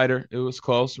nail Scorigami. biter. It was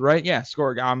close, right? Yeah,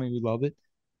 scoregami, we love it.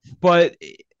 But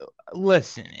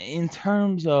listen, in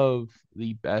terms of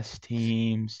the best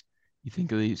teams, you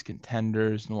think of these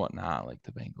contenders and whatnot, like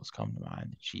the Bengals come to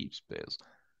mind, the Chiefs, Bills.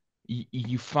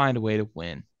 You find a way to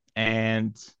win.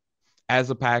 And as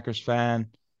a Packers fan,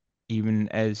 even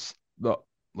as the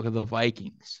look at the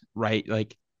Vikings, right?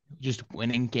 Like just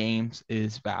winning games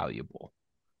is valuable.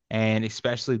 And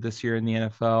especially this year in the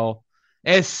NFL,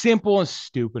 as simple and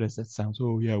stupid as that sounds,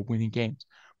 oh yeah, winning games.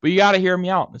 But you got to hear me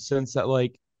out in the sense that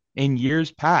like in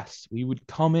years past, we would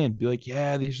come in, be like,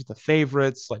 yeah, these are the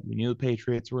favorites. Like we knew the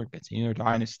Patriots were going to continue their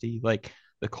dynasty. Like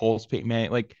the Colts, Peyton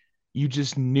Manning. Like you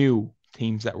just knew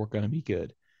teams that were going to be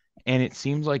good. And it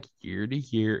seems like year to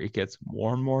year, it gets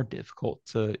more and more difficult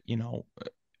to,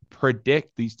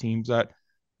 predict these teams that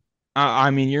I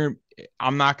mean,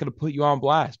 I'm not going to put you on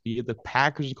blast. Be it the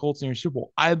Packers and Colts in your Super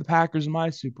Bowl. I had the Packers in my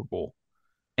Super Bowl.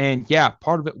 And yeah,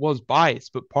 part of it was bias,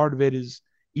 but part of it is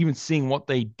even seeing what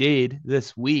they did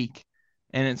this week.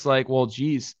 And it's like, well,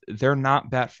 geez, they're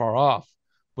not that far off.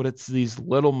 But it's these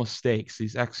little mistakes,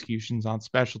 these executions on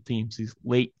special teams, these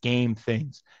late game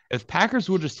things. If Packers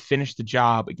would just finish the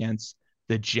job against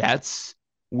the Jets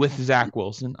with Zach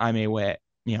Wilson, I may weigh it,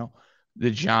 the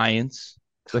Giants,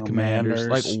 the Commanders,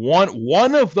 like Commanders.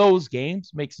 one of those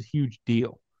games makes a huge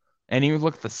deal. And even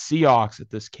look at the Seahawks at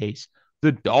this case,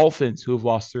 the Dolphins, who have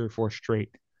lost 3 or 4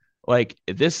 straight. Like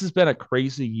this has been a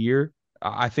crazy year.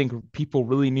 I think people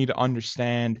really need to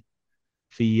understand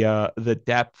the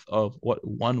depth of what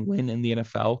one win in the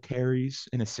NFL carries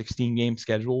in a 16 game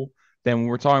schedule than when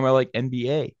we're talking about like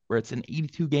NBA, where it's an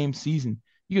 82 game season.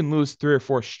 You can lose 3 or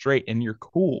 4 straight and you're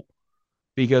cool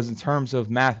because in terms of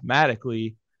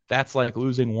mathematically, that's like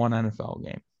losing one NFL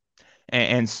game.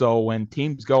 And so when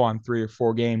teams go on 3 or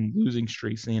 4 game losing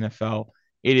streaks in the NFL,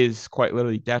 it is quite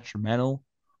literally detrimental.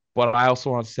 But I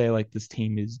also want to say like this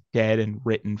team is dead and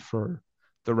written for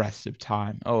the rest of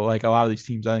time. Oh, like a lot of these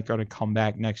teams I think are going to come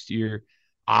back next year.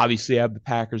 Obviously, I have the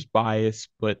Packers bias,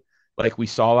 but like we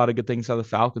saw a lot of good things out of the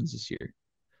Falcons this year.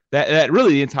 That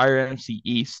really the entire NFC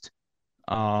East.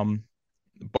 Um,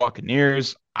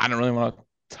 Buccaneers, I don't really want to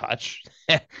touch.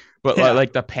 But Yeah.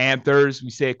 like the Panthers,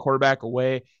 we say a quarterback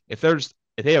away. If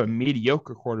they have a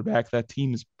mediocre quarterback, that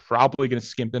team is probably going to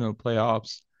skimp into the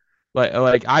playoffs.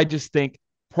 Like I just think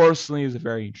personally is a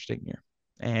very interesting year,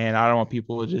 and I don't want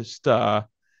people to just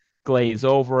glaze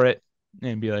over it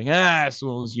and be like, it's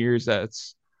one of those years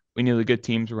that's we knew the good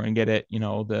teams were going to get it.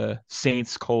 The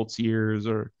Saints Colts years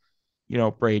or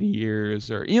Brady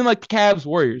years or even like the Cavs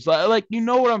Warriors. Like you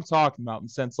know what I'm talking about in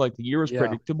the sense like the year was Yeah.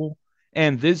 predictable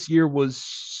and this year was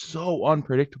so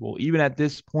unpredictable. Even at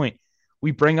this point,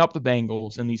 we bring up the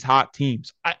Bengals and these hot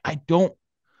teams.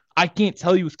 I can't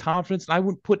tell you with confidence. And I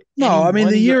wouldn't put No, any I mean the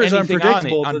money or year is anything on it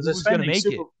unpredictable. on who's going to make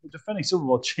it. The defending Super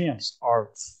Bowl champs are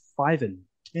 5-10.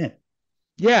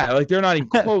 Yeah, like they're not even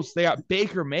close. They got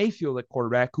Baker Mayfield at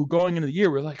quarterback, who going into the year,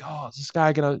 we're like, oh, is this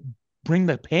guy gonna bring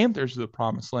the Panthers to the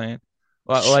promised land?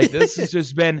 Like this has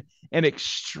just been an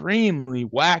extremely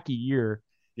wacky year,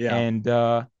 Yeah. and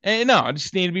no, I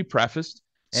just need to be prefaced,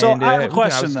 So and I have a we can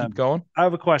question obviously keep then. going. I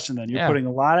have a question then. You're Yeah, putting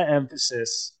a lot of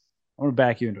emphasis. I'm going to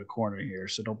back you into a corner here,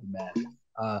 so don't be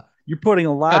mad. You're putting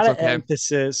a lot that's of okay.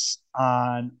 emphasis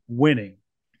on winning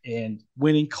and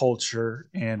winning culture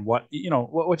and what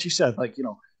you said. Like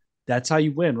that's how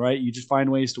you win, right? You just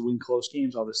find ways to win close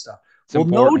games, all this stuff. It's Well,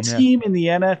 no important. Yeah, team in the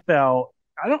NFL,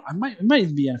 I don't. It might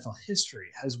even be NFL history,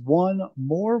 has won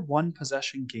more one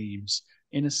possession games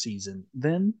in a season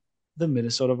than the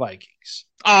Minnesota Vikings.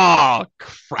 oh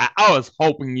crap! I was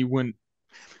hoping you wouldn't.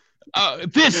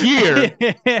 This year,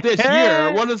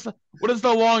 what is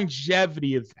the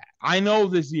longevity of that? I know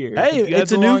this year, Hey, but you had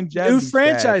it's a the new longevity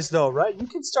franchise stats. though, right? You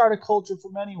can start a culture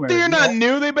from anywhere. They're not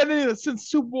new. They've been in it since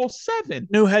Super Bowl 7.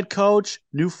 New head coach,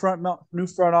 new front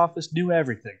office, new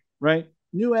everything, right?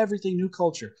 New everything, new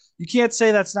culture. You can't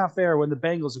say that's not fair when the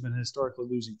Bengals have been a historically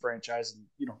losing franchise, and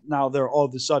now they're all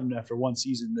of a sudden after one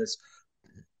season this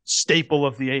staple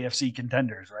of the AFC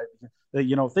contenders,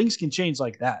 right? Things can change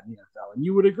like that in the NFL, and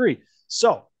you would agree.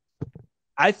 So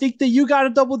I think that you got to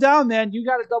double down, man. You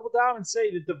got to double down and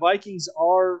say that the Vikings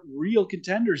are real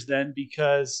contenders then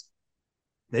because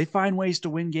they find ways to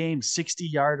win games,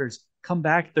 60-yarders, come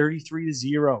back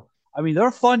 33-0. I mean, they're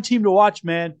a fun team to watch,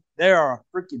 man. They are a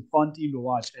freaking fun team to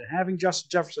watch. And having Justin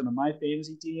Jefferson on my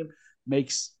fantasy team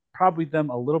makes probably them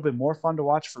a little bit more fun to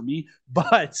watch for me.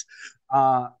 But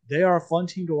they are a fun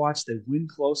team to watch. They win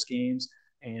close games.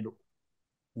 And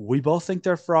we both think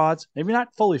they're frauds. Maybe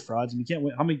not fully frauds. And you can't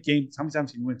win. How many times can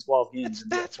you win 12 games That's and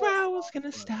be a that's full where I was fraud?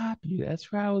 gonna But stop you.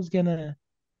 That's where I was gonna.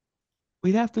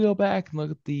 We'd have to go back and look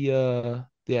at the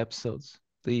episodes,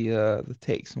 the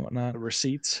takes and the whatnot.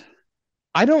 receipts.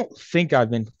 I don't think I've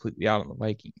been completely out on the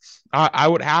Vikings. I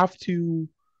would have to,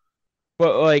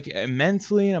 but like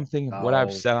mentally, I'm thinking of what I've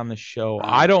Oh, said on the show.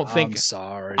 I don't I'm think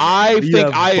sorry, man. I We think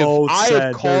have both I have said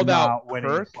they're called out not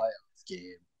winning a Kirk. playoff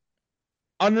game.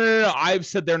 Oh no. I've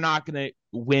said they're not going to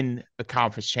win a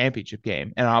conference championship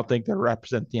game, and I don't think they'll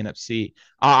represent the NFC.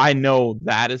 I know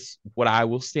that is what I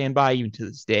will stand by even to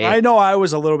this day, I know I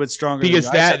was a little bit stronger than you. because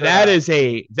I said they're that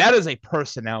not. is a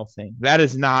personnel thing. That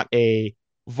is not a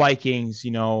Vikings,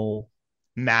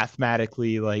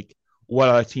 mathematically like what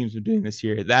other teams are doing this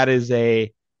year. That is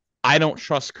a I don't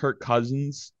trust Kirk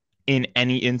Cousins in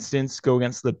any instance. Go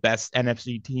against the best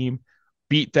NFC team,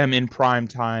 beat them in prime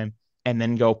time, and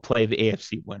then go play the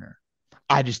AFC winner.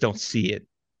 I just don't see it.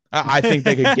 I think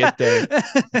they could get there,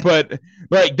 but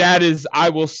like that is, I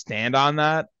will stand on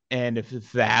that. And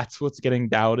if that's what's getting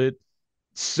doubted,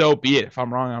 so be it. If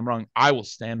I'm wrong, I'm wrong. I will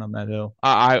stand on that hill.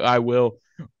 I will.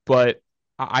 But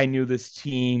I knew this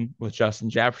team with Justin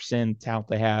Jefferson, talent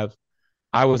they have.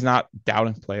 I was not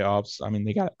doubting playoffs. I mean,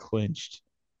 they got it clinched.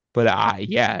 But I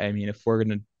mean, if we're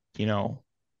gonna,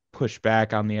 push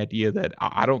back on the idea that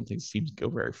I don't think teams go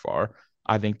very far,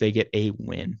 I think they get a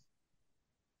win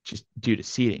just due to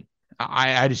seeding.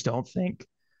 I just don't think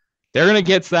they're going to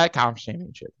get to that conference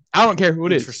championship. I don't care who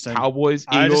it is. Interesting. Cowboys,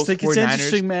 I just Eagles, think it's 49ers.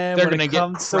 interesting, man, They're when going it to get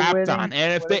comes to crapped on. winning,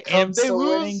 And when it if comes they to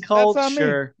winning lose, that's on me.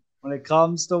 culture, when it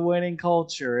comes to winning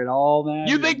culture, it all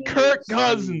You matters think Kirk most.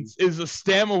 Cousins is a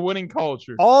stem of winning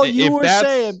culture? All you If were that's,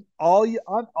 saying,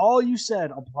 all you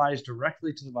said applies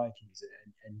directly to the Vikings,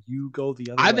 and you go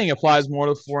the other I way. think applies more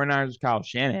to the 49ers with Kyle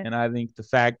Shanahan. I think the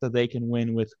fact that they can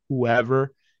win with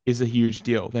whoever is a huge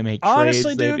deal. They make Honestly,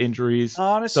 trades, they have dude, injuries,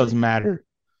 honestly, doesn't matter.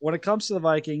 when it comes to the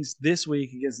Vikings this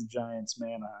week against the Giants,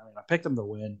 man, I mean, I picked them to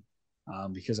win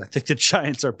because I think the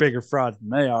Giants are bigger frauds than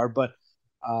they are. But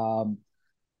um,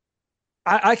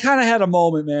 I kind of had a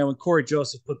moment, man, when Corey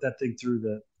Joseph put that thing through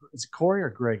the. Is it Corey or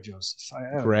Greg Joseph? I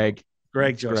don't know. Greg.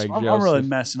 Greg It's Joseph. Greg I'm really Joseph.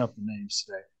 messing up the names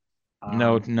today.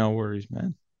 No, Um, no worries,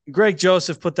 man. Greg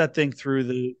Joseph put that thing through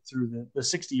the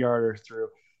 60 yarder through.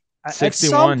 At some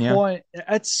 61, yeah.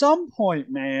 point,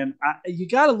 man, you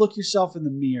got to look yourself in the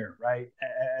mirror, right?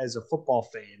 As a football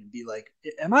fan, and be like,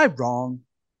 "Am I wrong?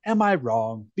 Am I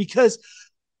wrong?" Because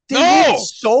they win No,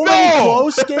 so many no.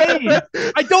 close games.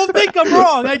 I don't think I'm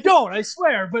wrong. I don't. I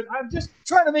swear. But I'm just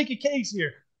trying to make a case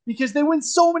here because they win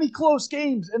so many close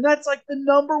games, and that's like the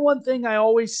number one thing I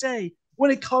always say when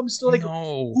it comes to like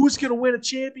No. who's going to win a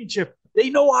championship.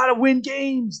 They know how to win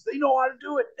games. They know how to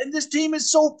do it, and this team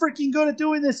is so freaking good at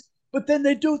doing this. But then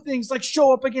they do things like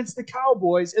show up against the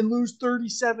Cowboys and lose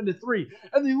 37-3,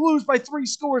 and they lose by 3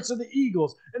 scores to the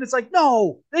Eagles. And it's like,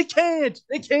 no, they can't.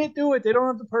 They can't do it. They don't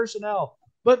have the personnel.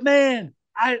 But man,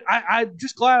 I'm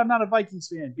just glad I'm not a Vikings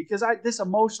fan because this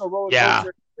emotional roller Yeah.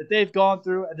 coaster that they've gone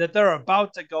through and that they're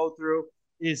about to go through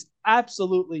is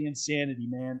absolutely insanity,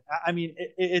 man. I mean,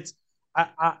 it's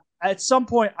at some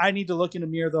point I need to look in the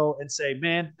mirror though and say,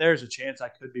 man, there's a chance I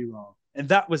could be wrong. And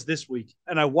that was this week,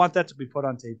 and I want that to be put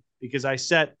on tape because I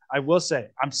will say,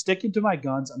 I'm sticking to my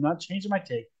guns. I'm not changing my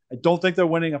take. I don't think they're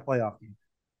winning a playoff game,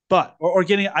 but or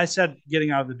getting. I said getting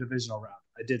out of the divisional round.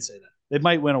 I did say that. They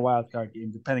might win a wild card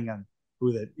game depending on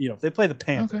who they, if they play the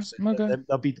Panthers, Okay.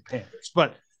 they'll beat the Panthers.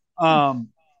 But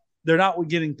they're not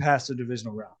getting past the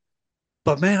divisional round.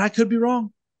 But man, I could be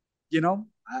wrong.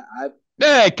 I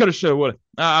Yeah, could have, should have, would have.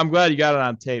 I'm glad you got it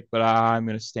on tape, but I'm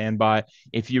going to stand by.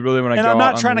 If you really want to and go I'm out not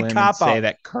on the trying to limb and cop say out.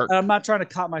 that Kirk, And I'm not trying to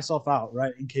cop myself out,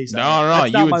 right? In case I am. no,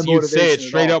 That's not my you'd say it motivation at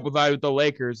straight all. up with the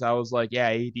Lakers. I was like, yeah,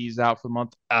 AD's out for the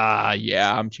month.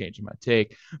 Yeah, I'm changing my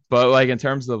take. But like in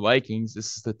terms of the Vikings,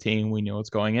 this is the team we know what's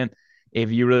going in. If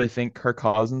you really think Kirk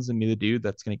Cousins and be the dude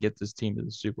that's going to get this team to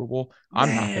the Super Bowl, I'm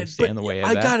not going to Man, stand but in the way of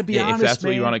I got that. to be If honest, that's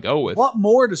what you want man. to go with, What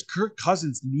more does Kirk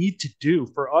Cousins need to do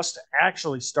for us to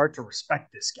actually start to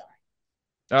respect this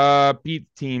guy? beat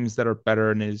teams that are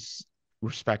better in his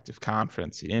respective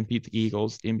conference. He didn't beat the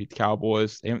Eagles, didn't beat the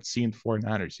Cowboys. They haven't seen the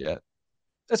 49ers yet.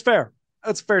 That's fair.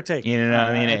 That's a fair take. You know what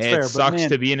I mean? That's It fair. But sucks man,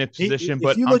 to be in a position, if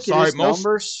but you I'm look at sorry. his Most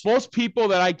numbers, most people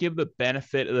that I give the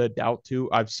benefit of the doubt to,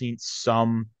 I've seen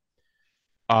some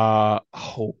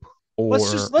hope or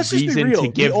let's just be reason to real. The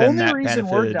give them only that reason benefit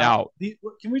of we're the down. doubt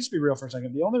Can we just be real for a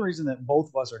second? The only reason that both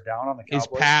of us are down on the is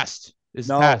Cowboys, past. Is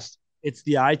no, past. it's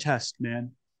the eye test,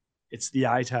 man. It's the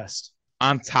eye test.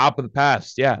 On top of the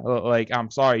past. Yeah. Like, I'm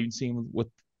sorry. You've seen with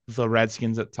the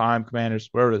Redskins at time, Commanders,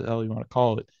 whatever the hell you want to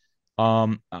call it.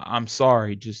 I'm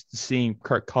sorry. Just seeing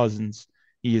Kirk Cousins,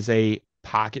 he is a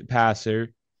pocket passer.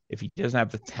 If he doesn't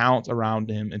have the talent around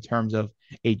him in terms of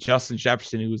a Justin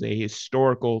Jefferson, who is a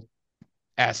historical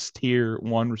S tier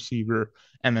one receiver,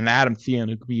 and then Adam Thielen,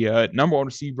 who could be a number one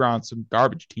receiver on some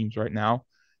garbage teams right now.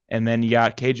 And then you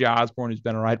got KJ Osborne, who's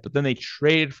been all right, but then they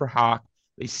traded for Hawk.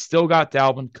 They still got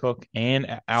Dalvin Cook and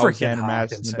Freaking Alexander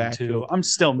Madison in the Hawkinson too. backfield. I'm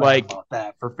still mad Like about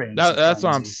that for fantasy that's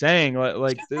what I'm frenzy. saying.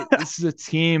 This is a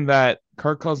team that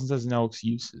Kirk Cousins has no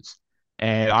excuses,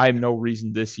 and I have no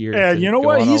reason this year And to you know go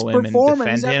what? on a He's limb and performing.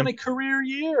 He's defend having him. a career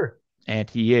year. And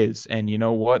he is. And you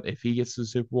know what? If he gets to the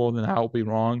Super Bowl, then I'll be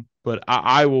wrong. But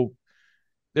I will.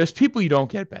 There's people you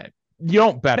don't get bet. You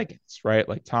don't bet against, right?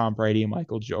 Like Tom Brady and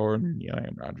Michael Jordan,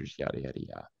 Aaron Rodgers, yada yada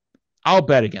yada. I'll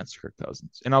bet against Kirk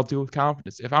Cousins, and I'll do it with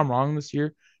confidence. If I'm wrong this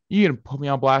year, you can put me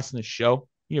on blast in the show.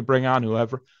 You can bring on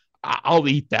whoever. I'll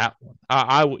eat that one.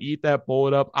 I will eat that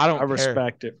bullet up. I I don't care.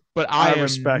 respect it. But I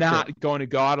am not going to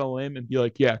go out on a limb and be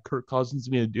like, yeah, Kirk Cousins is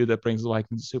going to do that brings the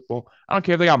Vikings to the Super Bowl. I don't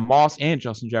care if they got Moss and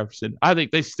Justin Jefferson. I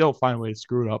think they still find a way to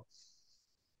screw it up.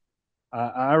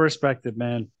 I respect it,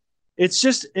 man. It's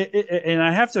just, and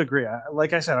I have to agree.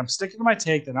 Like I said, I'm sticking to my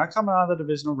take. They're not coming out of the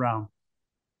divisional round,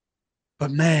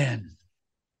 but man,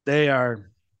 they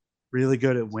are really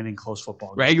good at winning close football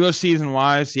games. Regular season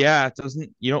wise, yeah, it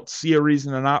doesn't. You don't see a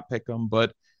reason to not pick them,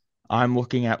 but I'm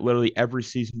looking at literally every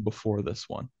season before this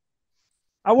one.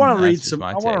 I want to read some.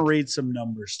 I want to read some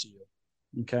numbers to you.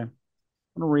 Okay, I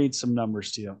want to read some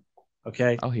numbers to you.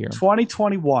 Okay, I'll hear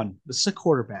 2021. This is a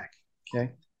quarterback. Okay,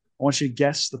 I want you to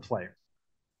guess the player.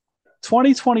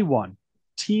 2021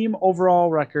 team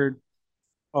overall record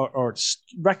or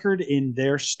record in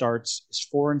their starts is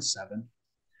 4-7.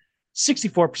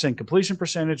 64% completion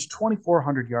percentage,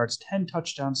 2,400 yards, 10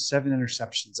 touchdowns, 7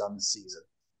 interceptions on the season.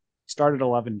 Started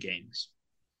 11 games.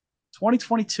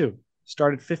 2022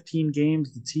 started 15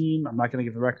 games. The team, I'm not going to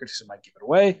give the record because I might give it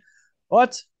away,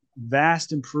 but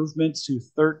vast improvements to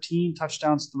 13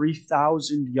 touchdowns,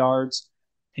 3,000 yards,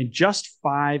 and just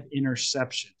 5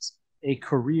 interceptions. A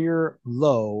career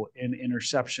low in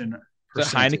interception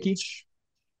percentage. Heineke?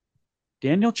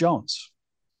 Daniel Jones.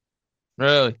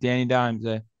 Really? Danny Dimes,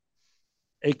 eh?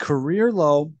 A career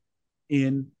low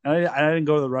in, I didn't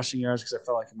go to the rushing yards because I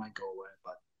felt like it might go away,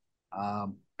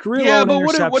 but career low in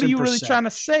interception. Yeah, but what are you really trying to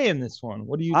say in this one?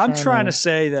 What are you? I'm trying to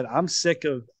say that I'm sick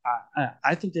of.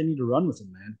 I think they need to run with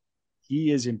him, man. He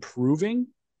is improving.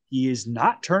 He is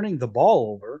not turning the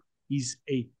ball over. He's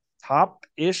a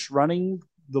top-ish running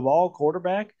the ball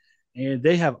quarterback, and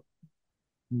they have,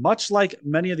 much like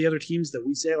many of the other teams that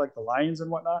we say, like the Lions and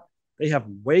whatnot, they have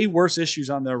way worse issues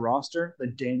on their roster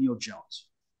than Daniel Jones.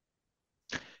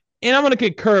 And I'm going to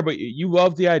concur, but you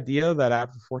love the idea that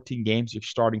after 14 games, your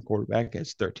starting quarterback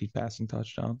has 13 passing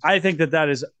touchdowns. I think that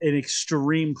is an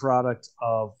extreme product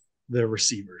of the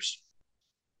receivers.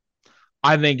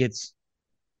 I think it's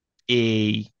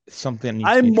something.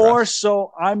 I'm more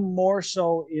so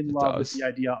in love with the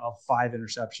idea of 5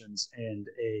 interceptions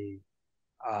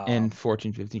and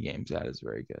 14, 15 games. That is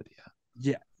very good.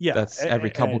 Yeah. That's every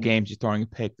couple games you're throwing a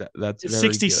pick. That's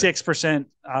 66%,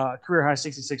 career high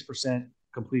 66%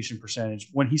 completion percentage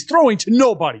when he's throwing to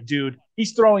nobody, dude.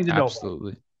 He's throwing to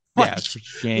absolutely. Nobody. Yeah, it's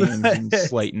James and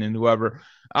Slayton and whoever.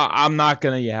 I'm not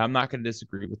gonna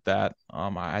disagree with that.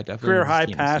 I definitely career high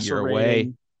passer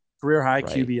rating, career high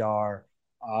QBR,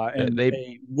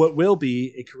 and what will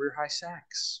be a career high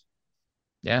sacks.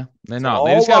 Yeah, they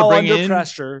just got to bring in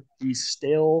pressure. He's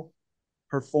still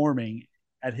performing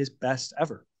at his best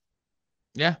ever.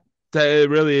 Yeah, it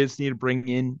really is need to bring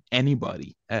in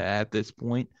anybody at this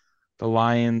point.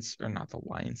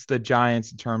 The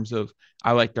Giants in terms of,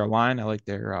 I like their line. I like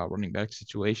their running back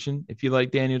situation. If you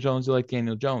like Daniel Jones, you like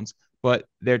Daniel Jones. But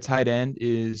their tight end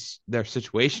their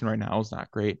situation right now is not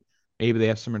great. Maybe they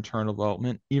have some internal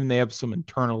development. Even they have some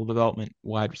internal development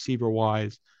wide receiver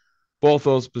wise. Both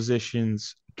those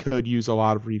positions could use a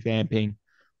lot of revamping.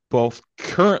 Both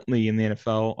currently in the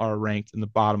NFL are ranked in the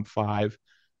bottom 5.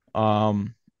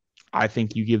 I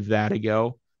think you give that a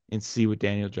go and see what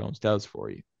Daniel Jones does for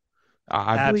you.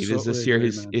 I believe this year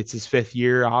it's his 5th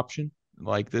year option.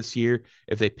 Like this year,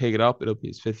 if they pick it up, it'll be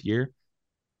his 5th year.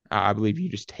 I believe you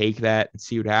just take that and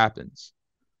see what happens.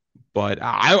 But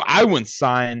I wouldn't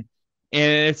sign.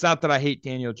 And it's not that I hate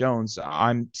Daniel Jones.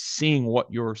 I'm seeing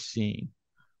what you're seeing.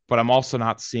 But I'm also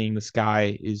not seeing this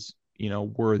guy is,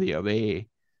 worthy of a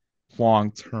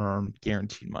long-term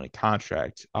guaranteed money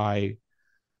contract. I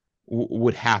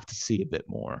would have to see a bit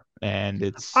more.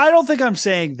 And I don't think I'm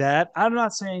saying that. I'm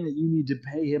not saying that you need to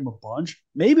pay him a bunch.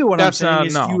 Maybe what I'm saying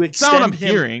is you extend him.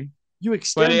 Hearing. You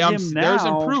extend him now. There's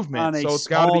improvement, so it's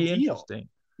got to be interesting.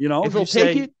 If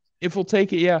he'll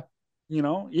take it, yeah.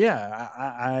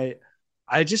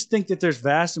 I just think that there's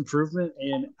vast improvement,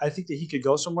 and I think that he could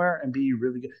go somewhere and be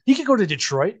really good. He could go to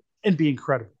Detroit and be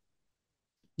incredible.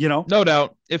 You know, No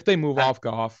doubt. If they move I, off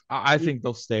Goff, I think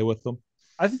they'll stay with them.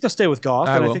 I think they'll stay with Goff,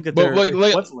 I and I think will. that But they're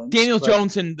like equivalents. Daniel But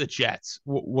Jones and the Jets,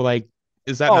 like,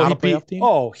 is that not a playoff team?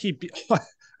 he beat.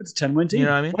 It's a 10-win You know team.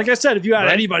 what I mean? Like I said, if you had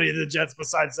Right. anybody in the Jets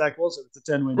besides Zach Wilson, it's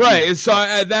a 10-win team. Right. So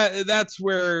that's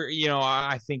where,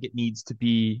 I think it needs to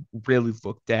be really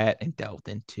looked at and delved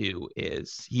into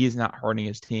is he is not hurting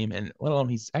his team, and let alone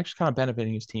he's actually kind of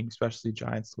benefiting his team, especially the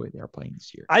Giants, the way they are playing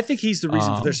this year. I think he's the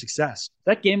reason for their success.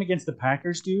 That game against the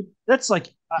Packers, dude, that's like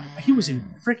he was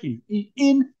freaking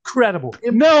incredible.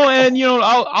 No, and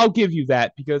I'll give you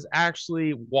that because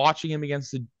actually watching him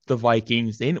against the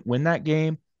Vikings, they didn't win that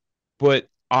game, but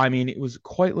I mean it was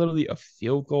quite literally a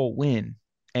field goal win,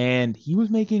 and he was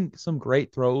making some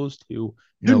great throws to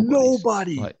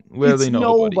nobody. like literally It's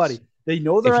nobody. nobody's. They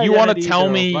know their If you identity. want to tell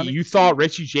me running you thought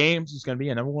Richie James was going to be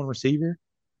a number one receiver,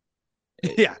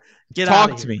 yeah, get out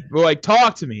talk of to here. me. Like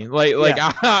talk to me. Like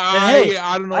Yeah.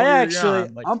 I don't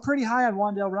know. I'm pretty high on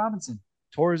Wan'Dale Robinson.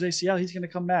 Tore his ACL. He's going to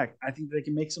come back. I think they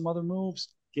can make some other moves,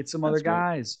 get some other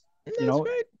guys.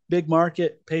 Right. Big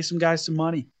market, pay some guys some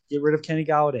money, get rid of Kenny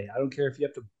Galladay. I don't care if you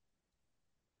have to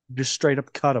just straight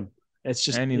up cut him. It's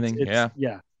just Anything.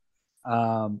 yeah.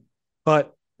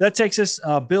 But that takes us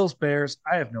Bills Bears.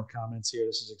 I have no comments here.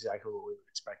 This is exactly what we would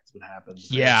expect would happen.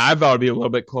 Yeah, I thought it'd be a little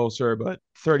bit closer, but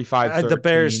 35-13. The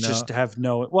Bears just have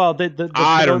no. Well, the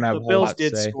Bills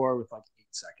did score with like 8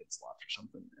 seconds left or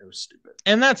something. It was stupid,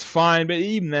 and that's fine. But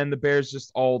even then, the Bears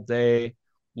just all day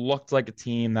looked like a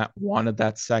team that wanted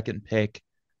that second pick,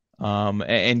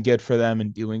 and good for them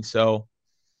in doing so.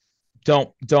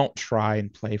 Don't try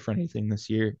and play for anything this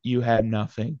year. You have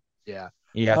nothing. Yeah,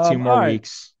 you got 2 more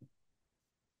weeks.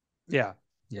 Yeah.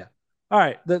 All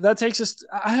right. That takes us.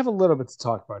 I have a little bit to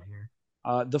talk about here.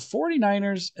 The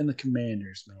 49ers and the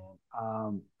Commanders,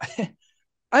 man.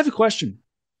 I have a question.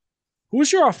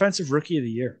 Who's your offensive rookie of the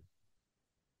year?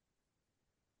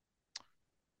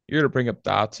 You're going to bring up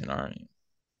Dotson, aren't you?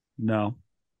 No.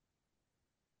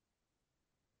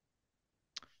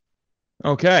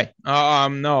 Okay.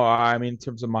 No, I mean, in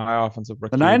terms of my offensive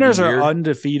rookie, the Niners are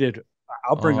undefeated.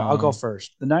 I'll go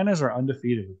first. The Niners are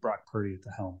undefeated with Brock Purdy at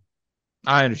the helm.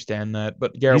 I understand that,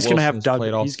 but Garrett Wilson has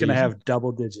played all season. He's going to have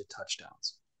double-digit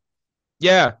touchdowns.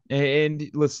 Yeah, and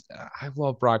listen, I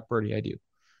love Brock Purdy. I do.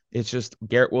 It's just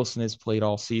Garrett Wilson has played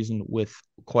all season with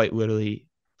quite literally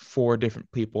 4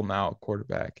 different people now at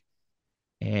quarterback.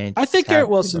 And I think Garrett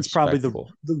Wilson's probably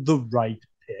the right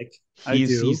pick.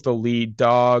 He's the lead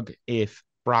dog. If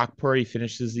Brock Purdy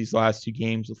finishes these last 2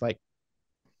 games with like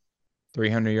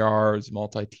 300 yards,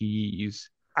 multi-Ts,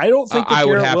 I don't think that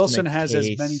Garrett Wilson has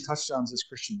as many touchdowns as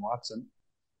Christian Watson.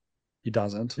 He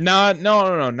doesn't. No,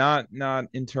 not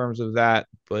in terms of that.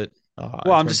 But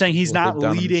well, I'm just saying he's not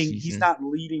leading. He's not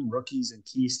leading rookies in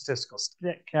key statistical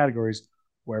categories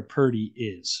where Purdy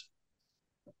is.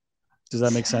 Does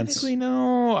that make sense?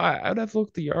 No, I'd have to look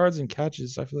at the yards and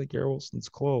catches. I feel like Garrett Wilson's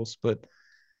close, but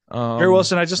Garrett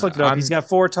Wilson, I just looked it up. He's got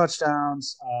 4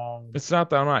 touchdowns. It's not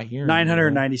that I'm not hearing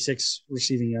 996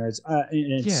 receiving yards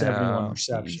and 71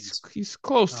 receptions. He's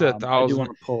close to 1,000. I do want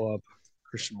to pull up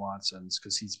Christian Watson's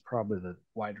because he's probably the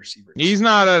wide receiver. He's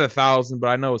not at 1,000, but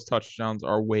I know his touchdowns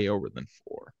are way over than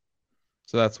 4.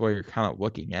 So that's what you're kind of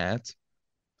looking at.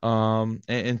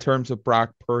 In terms of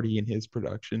Brock Purdy and his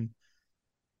production,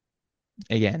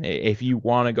 again, if you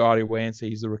want to go out of your way and say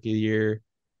he's the rookie of the year,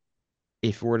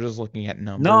 if we're just looking at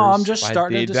numbers, no, I'm just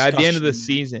starting a discussion. At the end of the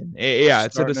season,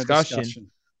 it's a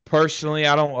discussion. Personally,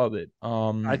 I don't love it.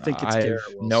 I think it's Garrett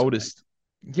Wilson. Noticed,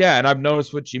 and I've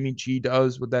noticed what Jimmy G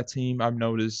does with that team. I've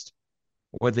noticed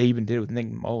what they even did with Nick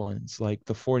Mullins. Like,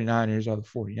 the 49ers are the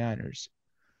 49ers.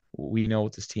 We know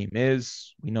what this team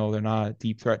is. We know they're not a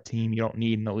deep threat team. You don't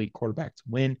need an elite quarterback to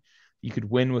win. You could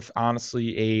win with,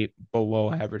 honestly, a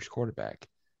below average quarterback.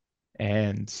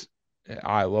 And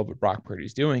I love what Brock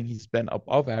Purdy's doing. He's been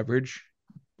above average,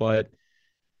 but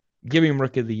giving him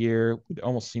rookie of the year would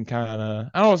almost seem kind of,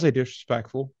 I don't want to say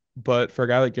disrespectful, but for a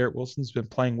guy like Garrett Wilson's been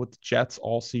playing with the Jets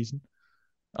all season,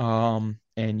 and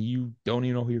you don't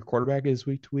even know who your quarterback is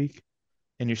week to week,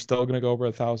 and you're still going to go over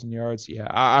 1,000 yards. Yeah,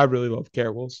 I really love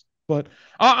Garrett Wilson, but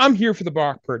I'm here for the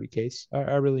Brock Purdy case.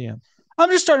 I really am. I'm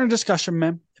just starting a discussion,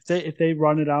 man. If they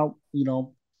run it out,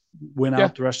 win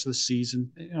out the rest of the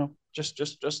season,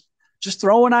 just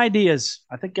throwing ideas.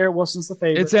 I think Garrett Wilson's the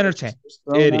favorite. It's entertaining. Just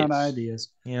throwing out ideas.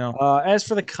 As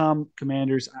for the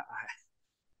Commanders, I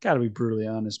got to be brutally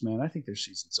honest, man. I think their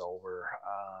season's over.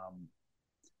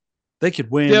 They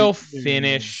could win. They'll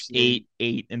finish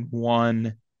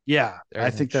 8-1. Yeah, I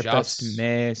think that's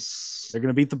miss. They're going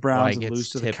to beat the Browns and lose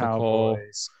to typical. the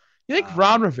Cowboys. You think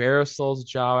Ron Rivera still has a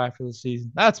job after the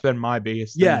season? That's been my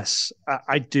biggest thing. Yes,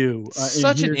 I do.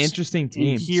 Such an interesting And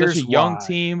team, such a here's young why.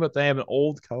 team, but they have an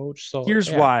old coach. So Here's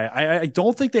yeah, why. I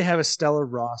don't think they have a stellar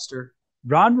roster.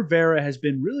 Ron Rivera has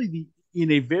been really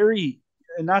in a very,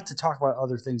 and not to talk about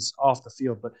other things off the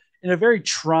field, but in a very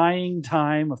trying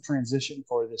time of transition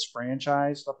for this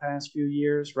franchise the past few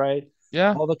years, right?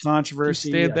 yeah, All the he controversy.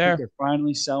 stayed I think there. they're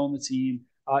finally selling the team.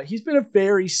 He's been a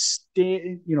very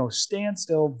standstill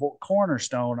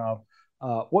cornerstone of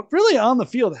what really on the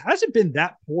field hasn't been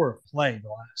that poor of play the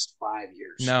last 5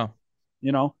 years. No,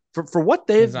 For what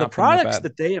it's the not been that products bad.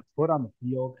 that they have put on the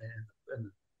field and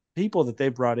the people that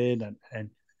they've brought in and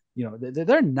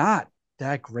they're not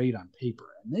that great on paper,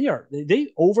 and they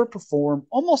overperform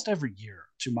almost every year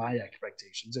to my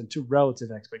expectations and to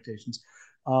relative expectations.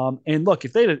 And look,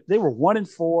 if they were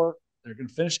 1-4, they're going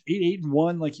to finish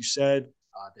 8-1, like you said.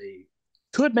 They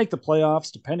could make the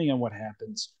playoffs depending on what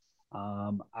happens.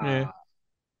 Um, Yeah.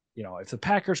 uh, if the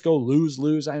Packers go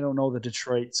lose, I don't know the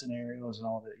Detroit scenarios and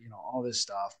all this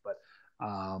stuff, but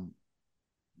um,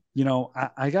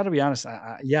 I got to be honest.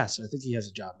 Yes, I think he has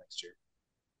a job next year.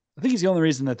 I think he's the only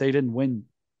reason that they didn't win.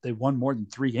 They won more than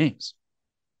 3 games.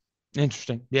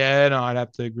 Interesting. Yeah, no, I'd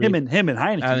have to agree. Him and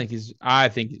Heineke. I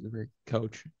think he's a great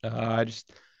coach.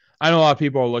 I know a lot of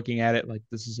people are looking at it like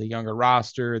this is a younger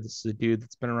roster. This is a dude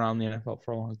that's been around the NFL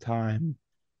for a long time.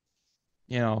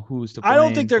 Who's to I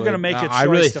don't think blame? they're going to But make a I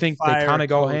really choice to think they fire kind a of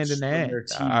go hand coach in when hand. their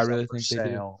I team's up really for think they do.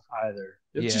 sale either.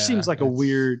 It just Yeah, seems like a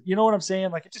weird. You know what I'm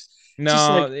saying? Like just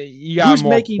no, like you got who's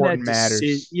more making that important decision?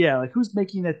 matters. Yeah, like who's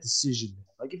making that decision?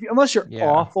 Like unless you're Yeah,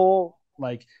 awful,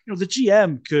 like the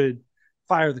GM could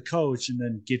fire the coach and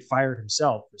then get fired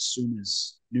himself as soon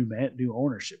as new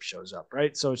ownership shows up,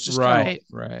 right? So it's just kind of right,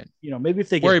 right. maybe if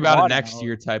they Worry get about it bought next out,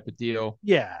 year type of deal.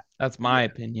 yeah, That's my yeah,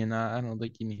 opinion. I don't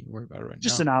think you need to worry about it right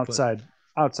just now. an But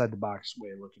outside the box way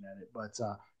of looking at it. But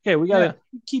okay, we got yeah, to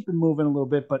keep it moving a little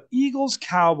bit. But Eagles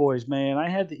Cowboys, man, I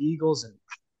had the Eagles, and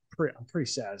I'm pretty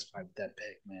satisfied with that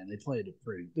pick, man. They played it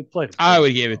I pretty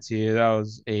would give well. it to you. That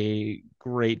was a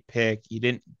great pick. You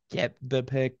didn't get the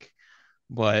pick,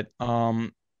 but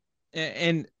and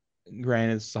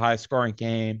granted, it's a high scoring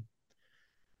game.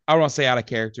 I don't want to say out of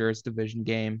character. It's a division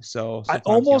game, so I sometimes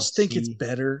you don't see.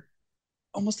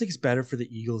 almost think it's better for the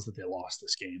Eagles that they lost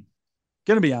this game.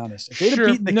 Gonna be honest, if they'd have Sure,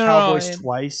 beaten the no, no, no, Cowboys and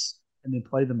twice and then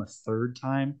played them a third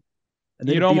time, and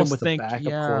they'd you'd have beat them almost with a think, backup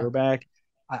yeah. quarterback,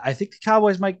 I think the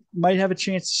Cowboys might have a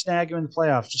chance to snag him in the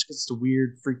playoffs just because it's a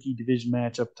weird, freaky division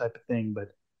matchup type of thing. But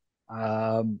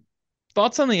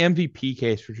Thoughts on the MVP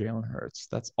case for Jalen Hurts?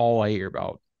 That's all I hear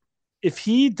about. if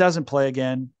he doesn't play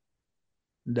again,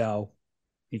 no,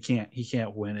 he can't. He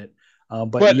can't win it.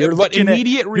 But But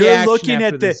immediate reaction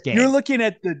after this you're game. looking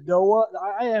at the Noah.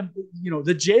 I am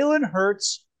the Jalen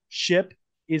Hurts ship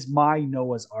is my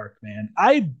Noah's Ark, man.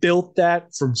 I built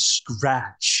that from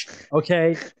scratch.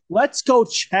 Okay, let's go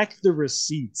check the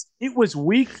receipts. It was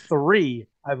week 3,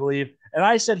 I believe, and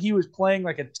I said he was playing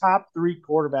like a top 3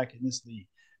 quarterback in this league.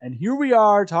 And here we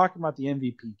are talking about the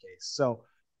MVP case. So,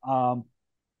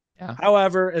 Yeah.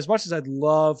 however, as much as I'd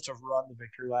love to run the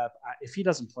victory lap, if he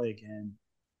doesn't play again,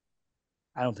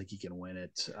 I don't think he can win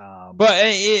it.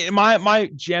 But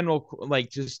my general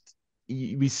just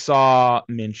we saw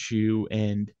Minshew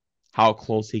and how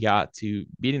close he got to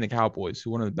beating the Cowboys, who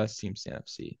are one of the best teams in the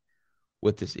NFC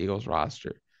with this Eagles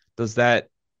roster. Does that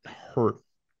hurt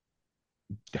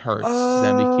Hurts'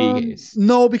 MVP case?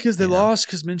 No, because they You know? lost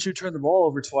because Minshew turned the ball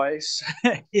over twice.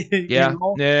 Yeah,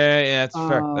 yeah, that's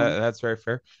fair. That's very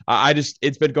fair. I just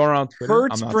it's been going around Twitter. I'm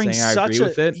Hurts not brings saying I agree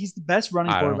with it. he's the best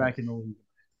running I don't. quarterback in the league.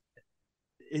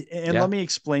 And Yeah, let me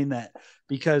explain that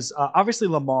because obviously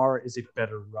Lamar is a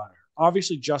better runner.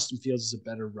 Obviously Justin Fields is a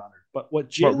better runner. But what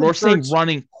but Jalen we're saying Hurts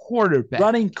running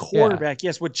quarterback.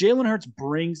 yes, what Jalen Hurts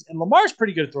brings, and Lamar's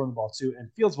pretty good at throwing the ball too,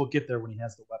 and Fields will get there when he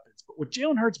has the weapons. But what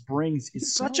Jalen Hurts brings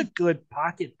is such a good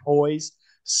pocket poise,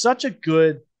 such a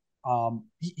good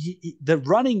the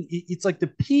running. It's like the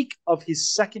peak of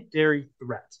his secondary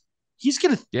threat. He's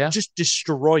going to Yeah, just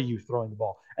destroy you throwing the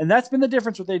ball. And that's been the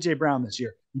difference with A.J. Brown this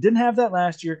year. He didn't have that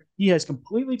last year. He has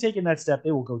completely taken that step.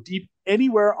 They will go deep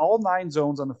anywhere, all 9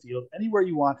 zones on the field, anywhere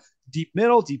you want. Deep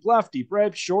middle, deep left, deep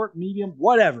right, short, medium,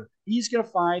 whatever. He's going to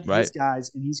find his right.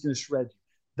 guys and he's going to shred you.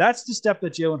 That's the step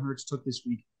that Jalen Hurts took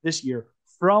this year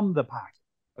from the pocket.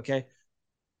 Okay.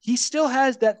 He still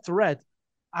has that threat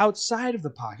outside of the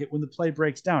pocket when the play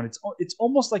breaks down. It's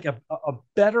almost like a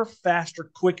better,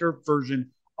 faster, quicker version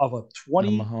of a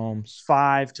Mahomes.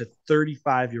 25 to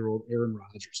 35-year-old Aaron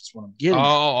Rodgers is what I'm getting.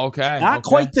 Oh, okay. Not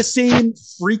quite the same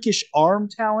freakish arm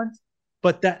talent,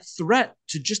 but that threat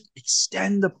to just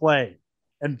extend the play.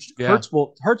 and Yeah, Hurts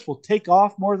will take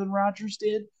off more than Rodgers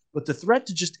did, but the threat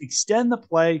to just extend the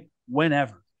play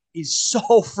whenever is so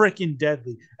freaking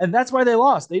deadly. And that's why they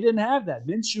lost. They didn't have that.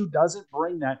 Minshew doesn't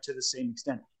bring that to the same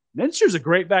extent. Minshew's a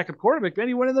great backup quarterback. Man,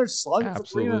 he went in there slugging for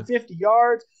absolutely. 350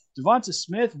 yards. Devonta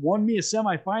Smith won me a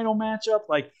semifinal matchup.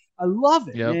 Like, I love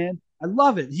it, Yep. man. I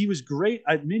love it. He was great.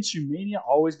 Minshew Mania,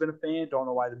 always been a fan. Don't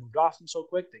know why they moved off him so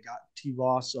quick. They got T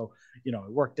loss, so it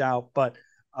worked out. But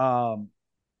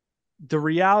the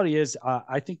reality is,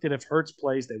 I think that if Hurts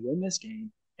plays, they win this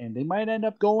game, and they might end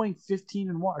up going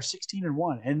 15-1 or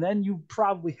 16-1, and then you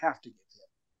probably have to give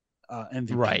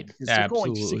MVP Right. because they're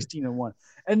going Absolutely. 16-1.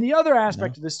 And the other No.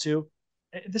 aspect of this too,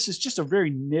 this is just a very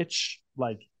niche,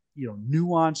 like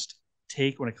nuanced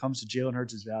take when it comes to Jalen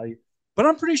Hurts' value. But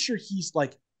I'm pretty sure he's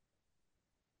like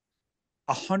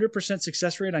 100%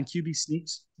 success rate on QB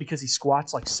sneaks because he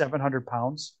squats like 700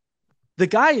 pounds. The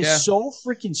guy is Yeah. so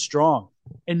freaking strong,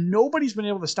 and nobody's been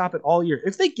able to stop it all year.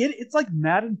 If they get it, it's like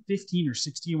Madden 15 or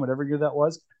 16, whatever year that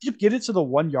was. If you get it to the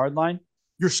 1 yard line,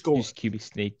 you're scoring. Just QB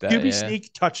sneak that. QB Yeah.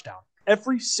 sneak touchdown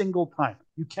every single time.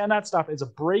 You cannot stop it. It's a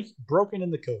broken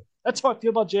in the code. That's how I feel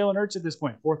about Jalen Hurts at this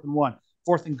point. 4th-and-1,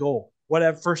 4th-and-goal,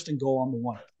 whatever, 1st-and-goal on the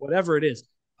 1, whatever it is.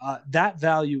 That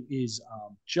value is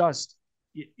just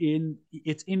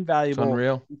it's invaluable. It's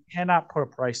unreal. You cannot put a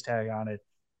price tag on it.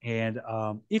 And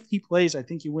if he plays, I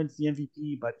think he wins the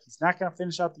MVP, but he's not going to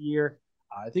finish out the year.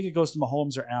 I think it goes to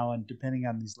Mahomes or Allen, depending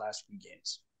on these last few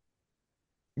games.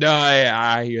 No,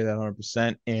 I hear that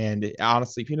 100%. And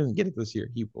honestly, if he doesn't get it this year,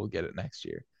 he will get it next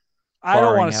year, I don't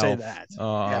barring want to say health. that.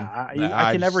 I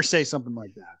I can never just say something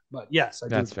like that. But yes, I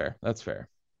do. That's fair. That's fair.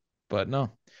 But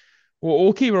no,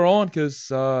 we'll keep it rolling because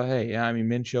hey, I mean,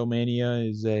 Minshew Mania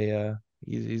is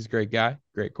he's a great guy,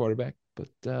 great quarterback.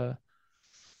 But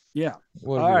Yeah.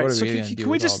 what All are right. we So gonna do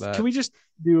with all can that? we just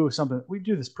do something? We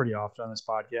do this pretty often on this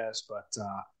podcast, but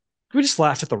can we just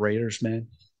laugh at the Raiders, man?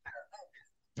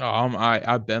 Oh,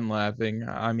 I've been laughing.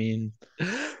 I mean,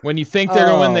 when you think they're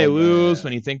gonna win, they Oh lose. man.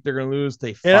 When you think they're gonna lose,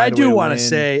 they And find a way to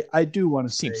win. I do want to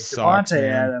This team say, sucks, Devontae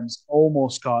man. Adams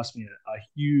almost cost me a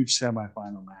huge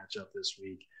semifinal matchup this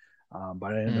week,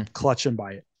 but I ended Mm. up clutching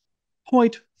by zero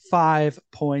point 0.5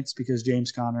 points because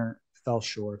James Conner fell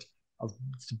short of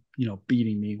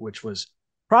beating me, which was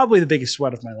probably the biggest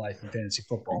sweat of my life in fantasy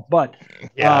football. But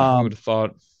Yeah, who would have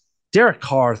thought? Derek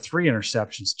Carr, 3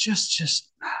 interceptions,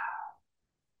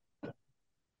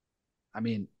 I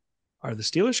mean, are the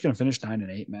Steelers going to finish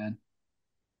 9-8, man?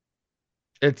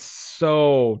 It's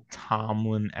so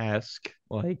Tomlin-esque,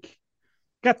 like,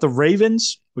 Got the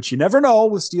Ravens, which you never know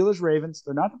with Steelers Ravens.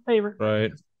 They're not the favorite.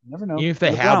 right? You never know. Even if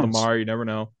And they the had Browns. Lamar, you never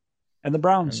know. And the And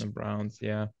Browns. the Browns,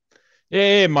 yeah.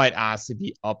 It might honestly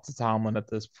be up to Tomlin at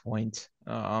this point.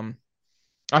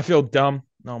 I feel dumb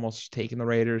almost taking the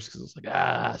Raiders because it's like,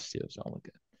 Steelers don't look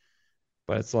good.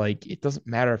 But it's like, it doesn't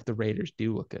matter if the Raiders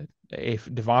do look good. If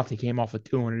Devontae came off a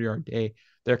 200-yard day,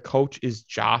 their coach is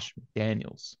Josh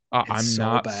McDaniels. It's I'm so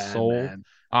not bad, sold. man.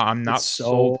 I'm It's not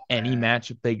sold so any bad.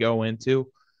 matchup they go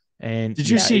into. And Did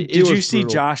you yeah, see? it Did you was see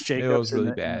brutal. Josh It was Jacobs in really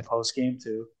the bad. post game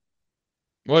too?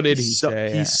 What did he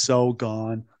say? He's so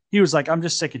gone. He was like, I'm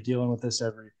just sick of dealing with this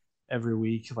every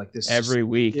week. Like this, just Every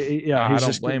week. yeah. I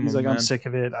don't blame He's him, like, I'm man. sick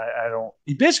of it. I don't.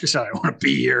 He basically said, I don't want to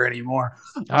be here anymore.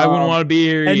 I wouldn't want to be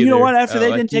here And you know what? either. After they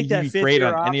Like, didn't take he'd that be fifth great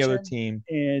year on any other option, team.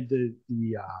 and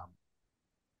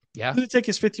Yeah. didn't take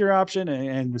his 5th-year option,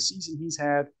 and the season he's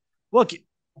had. Look,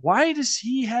 why does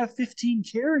he have 15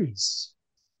 carries?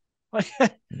 Like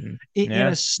in Yeah.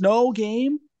 a snow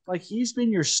game, like he's been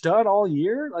your stud all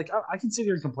year. Like I can sit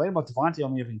here and complain about Devontae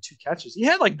only having 2 catches. He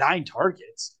had like 9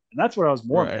 targets, and that's what I was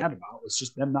more Right. mad about. Was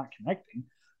just them not connecting.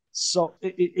 So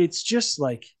it's just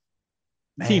like,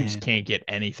 Teams man, can't get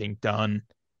anything done.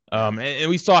 And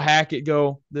we saw Hackett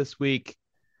go this week.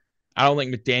 I don't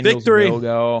think McDaniels victory, will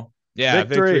go. Yeah,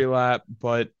 victory victory. lap,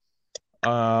 but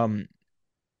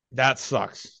that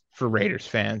sucks for Raiders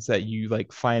fans that you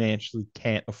like financially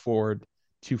can't afford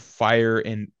to fire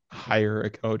and hire a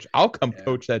coach. I'll come Yeah.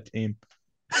 coach that team.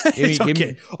 It's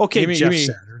okay. Okay, Jeff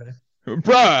Saturday.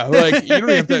 Bruh, like you don't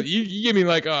even have to. You give me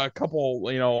like a couple,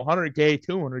 100K,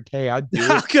 200K. I'd do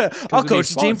it. I'll coach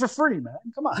the team for free, man.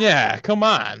 Come on. Yeah, come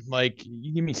on. Like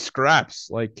you give me scraps.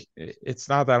 Like it's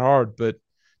not that hard. But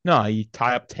no, you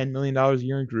tie up $10 million a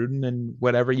year in Gruden and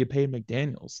whatever you pay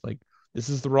McDaniels. Like this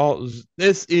is the raw.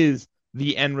 This is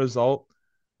the end result.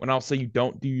 When I'll say you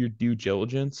don't do your due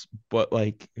diligence, but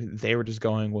like they were just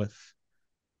going with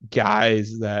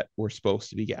guys that were supposed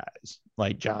to be guys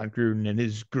like John Gruden and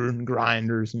his Gruden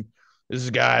grinders, and this is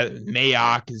a guy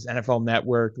Mayock, his NFL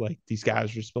Network. Like these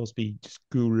guys are supposed to be just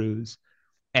gurus,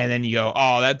 And then you go,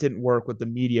 oh, that didn't work with the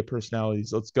media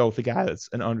personalities. Let's go with the guy that's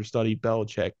an understudy,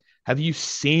 Belichick. Have you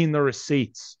seen the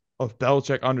receipts of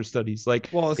Belichick understudies? Like,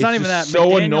 Well, it's it's not even just that.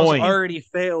 so McDaniel's annoying. already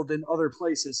failed in other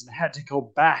places and had to go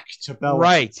back to Belichick.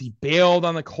 Right. He bailed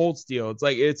on the Colts deal. It's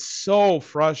like, it's so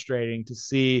frustrating to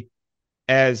see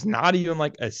as not even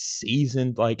like a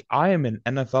seasoned, like, I am an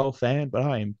NFL fan, but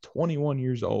I am 21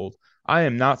 years old. I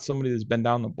am not somebody that's been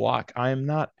down the block. I am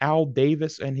not Al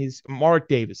Davis and his Mark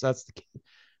Davis. That's the kid.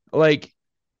 Like,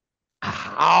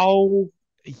 how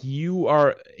you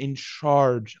are in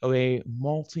charge of a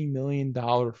multi-million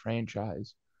dollar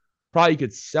franchise. Probably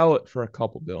could sell it for a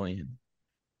couple billion.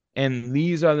 And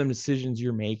these are the decisions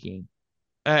you're making.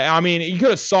 I mean, you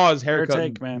could have saw his Fair haircut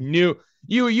and take, man. knew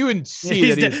you would see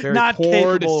that He's he has very not poor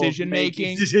capable of decision making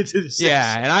making.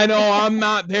 Yeah, decisions. and I know I'm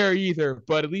not there either,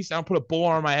 but at least I'll put a bull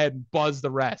on my head and buzz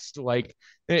the rest. Like,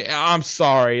 I'm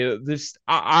sorry, this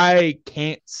I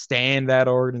can't stand that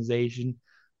organization.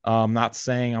 I'm not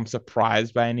saying I'm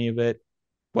surprised by any of it,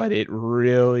 but it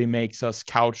really makes us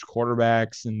couch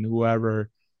quarterbacks and whoever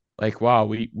like, wow,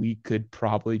 we could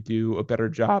probably do a better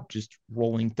job just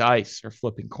rolling dice or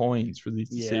flipping coins for these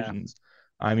Yeah. decisions.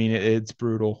 I mean, it's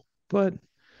brutal, but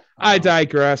I Um,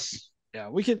 digress. yeah,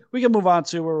 we can move on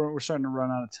to we're starting to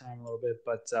run out of time a little bit,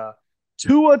 but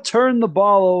Tua turned the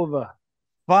ball over.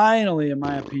 Finally, in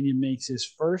my opinion, makes his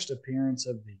first appearance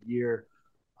of the year.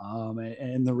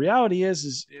 And the reality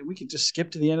is we could just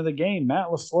skip to the end of the game. Matt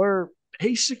LaFleur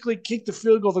basically kicked the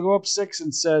field goal to go up 6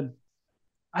 and said,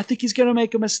 "I think he's going to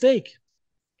make a mistake."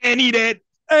 And he did.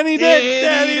 And he did. And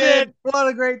And he he did. did. What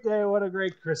a great day. What a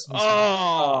great Christmas, man.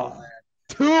 Oh, Oh, man.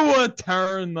 Tua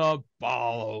turn the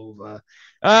ball over.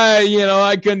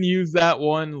 I couldn't use that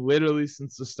one literally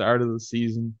since the start of the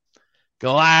season.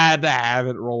 Glad to have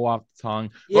it roll off the tongue.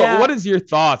 Well, Yeah, what is your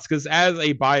thoughts? Because as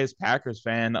a biased Packers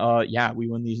fan, yeah, we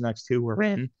win these next two. We're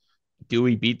in. Do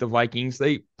we beat the Vikings?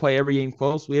 They play every game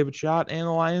close. We have a shot, and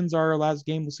the Lions are our last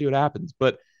game. We'll see what happens.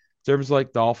 But in terms of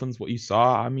like Dolphins, what you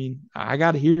saw, I mean, I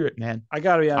got to hear it, man. I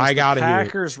got to be I honest. The got to hear it.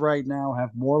 Packers right now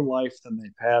have more life than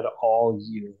they've had all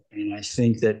year. And I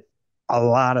think that a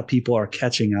lot of people are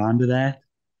catching on to that.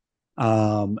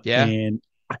 Yeah, And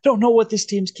I don't know what this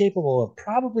team's capable of.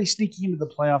 Probably sneaking into the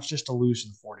playoffs just to lose to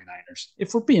the 49ers,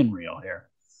 if we're being real here.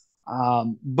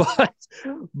 But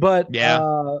but yeah.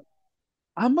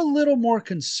 I'm a little more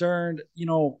concerned,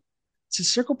 to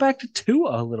circle back to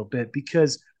Tua a little bit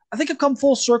because I think I've come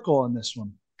full circle on this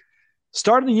one.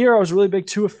 Start of the year, I was a really big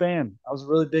Tua fan. I was a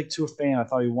really big Tua fan. I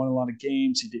thought he won a lot of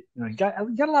games. He did, he got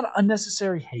a lot of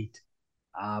unnecessary hate.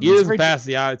 He He's a doesn't very, pass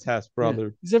the eye test, yeah,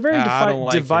 brother. he's a very I don't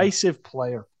like him in divisive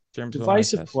player. terms of eye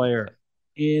Divisive test. player.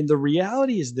 And the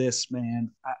reality is this,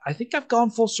 man. I think I've gone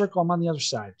full circle. I'm on the other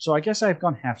side, so I guess I've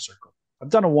gone half circle. I've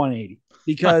done a 180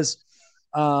 because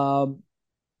um,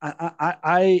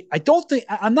 I don't think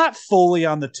I'm not fully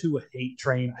on the Tua hate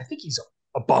train. I think he's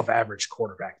above average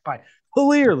quarterback by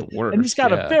clearly, The and he's worst,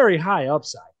 got a yeah. very high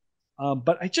upside.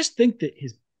 But I just think that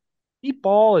his deep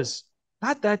ball is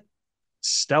not that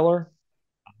stellar.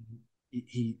 It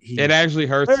He's actually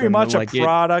hurts very him to much a like it.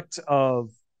 product of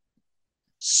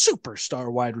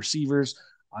superstar wide receivers.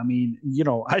 I mean,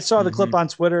 I saw the Mm-hmm. clip on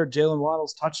Twitter, Jalen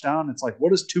Waddle's touchdown. It's like,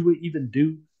 what does Tua even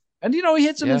do? And he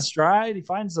hits him in Yeah, stride. He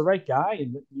finds the right guy,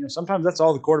 and sometimes that's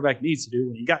all the quarterback needs to do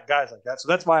when you got guys like that. So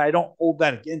that's why I don't hold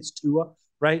that against Tua,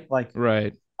 right? Like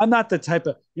right. I'm not the type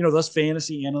of those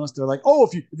fantasy analysts. They're like, oh,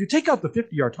 if you take out the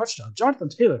 50-yard touchdown, Jonathan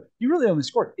Taylor, he really only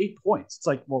scored 8 points. It's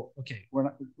like, well, okay, we're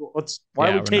not. Why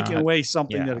are we Yeah, we're taking not. away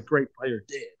something that Yeah, a great player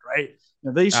did, right?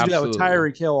 They used to do that with absolutely.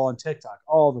 Tyreek Hill on TikTok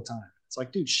all the time. It's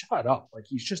like, dude, shut up. Like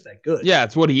he's just that good. Yeah,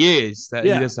 it's what he is. That he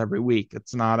Yeah, does every week.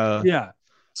 It's not a yeah.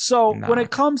 So when nah.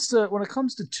 it comes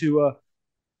to Tua,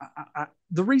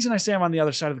 the reason I say I'm on the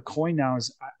other side of the coin now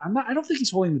is I'm not. I don't think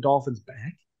he's holding the Dolphins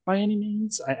back by any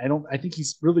means. I don't. I think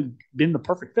he's really been the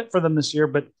perfect fit for them this year,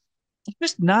 but he's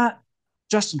just not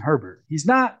Justin Herbert. He's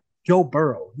not Joe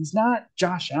Burrow. He's not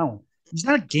Josh Allen. He's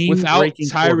not a game Without breaking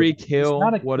quarterback. Tyreek He's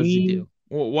not Hill, a what does he game. do?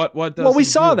 What Well, does we he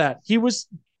saw do? that he was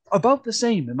about the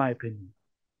same in my opinion,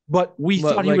 but we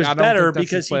thought he Like, was I don't better think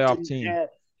that's his because he playoff didn't team. have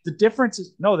the difference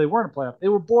is no, they weren't a playoff. They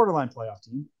were borderline playoff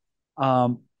team.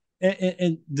 Um,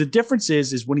 and the difference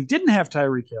is when he didn't have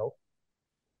Tyreek Hill,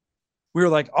 we were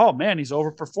like, oh man, he's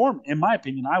overperformed. In my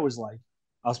opinion, I was like,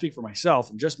 I'll speak for myself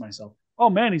and just myself. Oh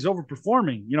man, he's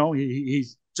overperforming.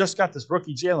 He's just got this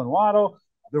rookie Jalen Waddle.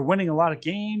 They're winning a lot of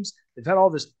games. They've had all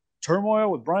this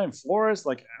turmoil with Brian Flores.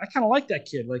 Like, I kind of like that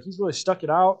kid. Like, he's really stuck it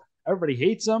out. Everybody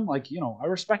hates him. Like, I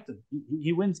respect him.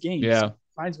 He wins games. He Yeah.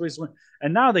 finds ways to win.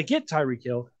 And now they get Tyreek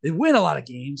Hill. They win a lot of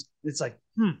games. It's like,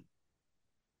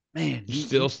 man, You're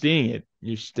still seeing it.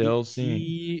 You're still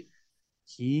seeing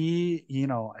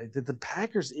it. The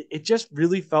Packers, it just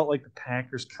really felt like the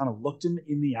Packers kind of looked him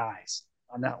in the eyes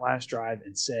on that last drive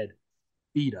and said,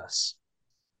 beat us.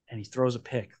 And he throws a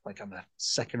pick like on the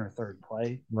second or third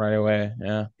play. Right away.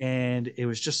 Yeah. And it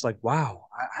was just like, wow,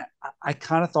 I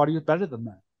kind of thought he was better than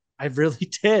that. I really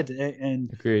did.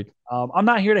 And Agreed. I'm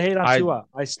not here to hate on I Tua.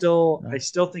 I still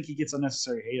no. think he gets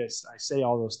unnecessary hate. I say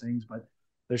all those things, but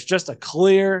there's just a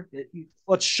clear.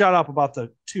 Let's shut up about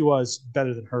the Tua's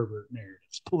better than Herbert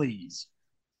narratives, please.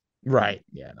 Right.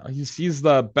 Yeah. No. He's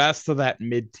the best of that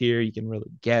mid tier you can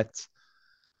really get.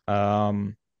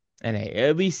 And hey,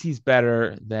 at least he's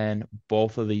better than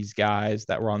both of these guys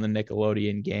that were on the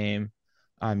Nickelodeon game.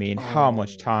 I mean, how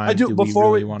much I time do do we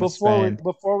really want to spend?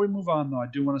 before we move on though. I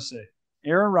do want to say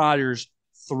Aaron Rodgers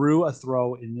threw a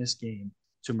throw in this game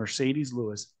to Mercedes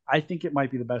Lewis. I think it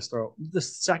might be the best throw, the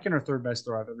second or third best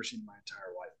throw I've ever seen in my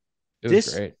entire life. It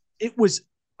was great. It was.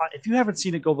 If you haven't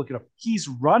seen it, go look it up. He's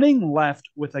running left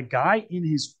with a guy in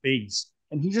his face,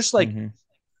 and he just like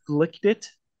flicked it.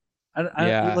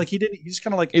 Like he didn't. He just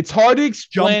kind of like. It's hard to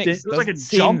explain. It was like a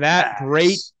jump that pass.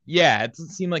 Great. Yeah, it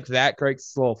doesn't seem like that great.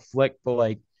 It's a little flick, but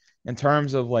like in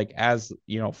terms of like as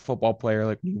football player,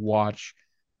 like when you watch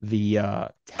the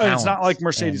it's not like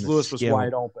Mercedes Lewis was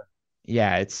wide open.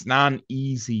 Yeah, it's not an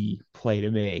easy play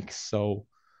to make. So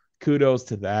kudos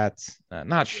to that.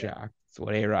 Not shocked. It's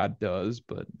what A-Rod does,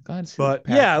 but glad to see. But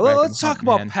yeah, let's talk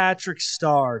about Patrick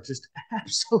Starr just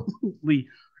absolutely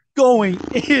going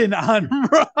in on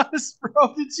Russ,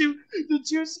 bro. Did you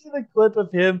see the clip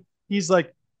of him? He's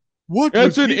like, "What?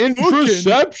 It's an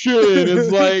interception."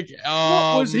 It's like,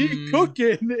 what was he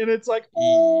cooking? And it's like,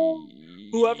 oh,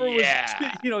 whoever was,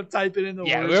 typing in the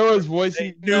words. Yeah, there was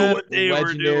voicing. Knew what they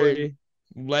were doing.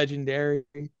 Legendary.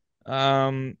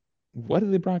 What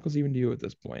did the Broncos even do at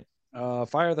this point?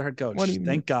 Fire the head coach.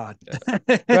 Thank God.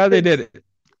 Glad they did it.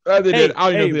 Glad they did.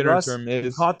 I don't know what the Russ, term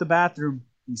is. Caught the bathroom.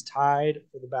 He's tied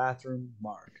for the bathroom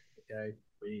mark. Okay,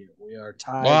 we are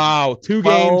tied. Wow,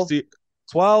 12 games.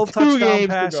 12 touchdown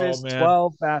passes,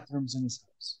 12 bathrooms in his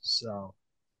house. So,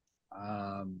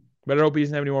 better hope he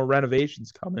doesn't have any more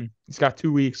renovations coming. He's got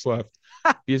 2 weeks left.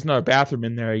 If he doesn't have a bathroom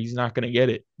in there, he's not going to get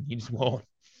it. He just won't.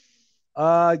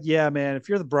 Yeah, man. If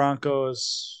you're the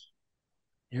Broncos,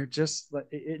 you're just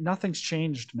nothing's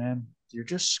changed, man. You're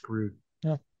just screwed.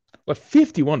 Yeah. But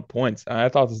 51 points. I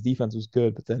thought this defense was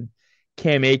good, but then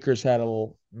Cam Akers had a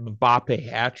little Mbappe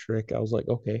hat trick. I was like,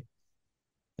 okay.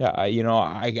 Yeah,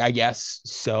 I guess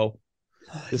so.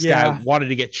 This guy wanted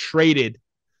to get traded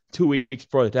 2 weeks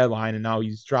before the deadline, and now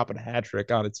he's dropping a hat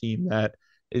trick on a team that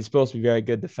is supposed to be very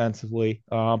good defensively.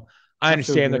 I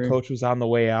understand the coach was on the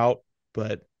way out,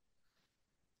 but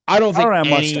I don't think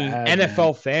any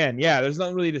NFL fan, there's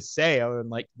nothing really to say other than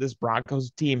like this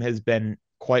Broncos team has been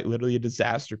quite literally a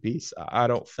disaster piece. I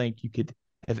don't think you could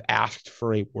have asked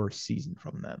for a worse season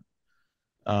from them.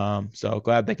 So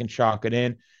glad they can chalk it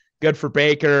in. Good for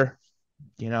Baker,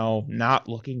 not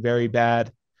looking very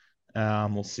bad.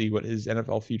 We'll see what his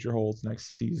NFL future holds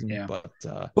next season. Yeah.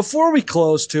 But before we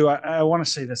close, too, I want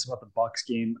to say this about the Bucs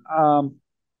game. I'm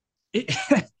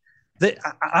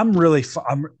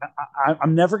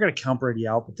never going to count Brady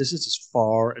out, but this is as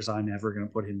far as I'm ever going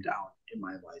to put him down in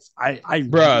my life.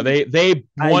 They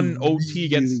won OT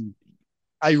against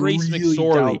Trace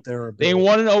McSorley. They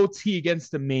won an OT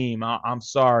against the meme. I'm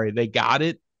sorry, they got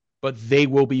it, but they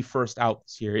will be first out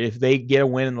this year if they get a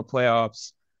win in the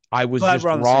playoffs. I was just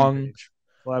wrong.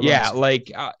 Yeah,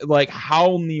 like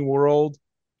how in the world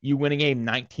you win a game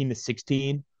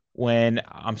 19-16 when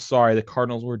I'm sorry the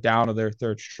Cardinals were down to their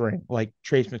third string. Like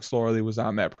Trace McSorley was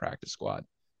on that practice squad,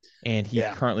 and he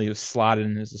currently was slotted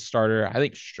in as a starter. I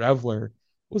think Strevler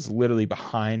was literally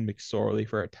behind McSorley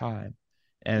for a time,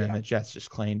 and then the Jets just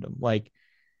claimed him. Like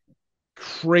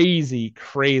crazy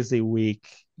week.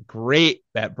 Great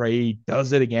that Brady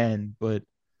does it again, but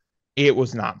it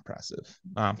was not impressive.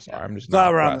 I'm sorry. I'm just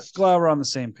glad we're on the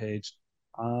same page.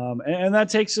 And that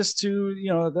takes us to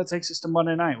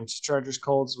Monday night, which is Chargers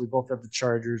Colts. We both have the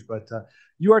Chargers, but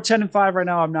you are 10-5 right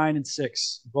now. I'm 9-6.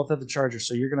 We both have the Chargers,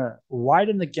 so you're gonna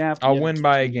widen the gap. I'll win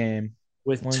by a game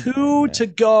with 2 to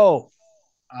go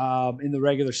in the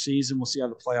regular season. We'll see how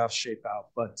the playoffs shape out,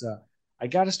 but I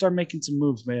got to start making some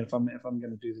moves, man. If I'm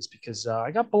gonna do this because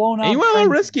I got blown out. And you went a little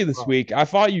risky this week. I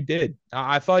thought you did.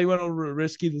 I thought you went a little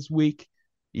risky this week.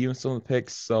 Even some of the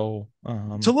picks, so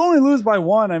to only lose by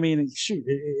 1. I mean, shoot,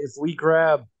 if we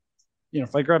grab,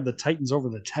 if I grab the Titans over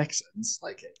the Texans,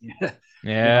 like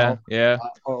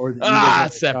or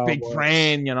it's that big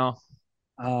brain,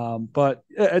 But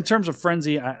in terms of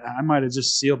frenzy, I might have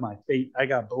just sealed my fate. I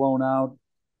got blown out.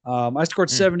 I scored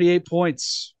Mm. 78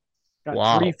 points. Got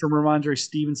three Wow. from Ramondre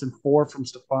Stevenson, four from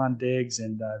Stephon Diggs,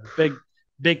 and the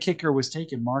big kicker was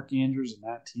taking Mark Andrews and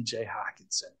not T.J.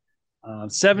 Hawkinson.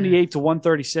 Mm. 78 to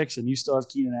 136, and you still have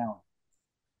Keenan Allen.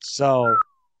 So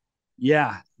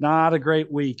yeah, not a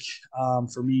great week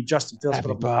for me. Justin Fields put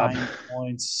Happy up Bob. 9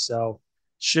 points, so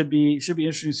should be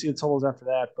interesting to see the totals after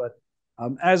that. But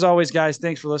as always, guys,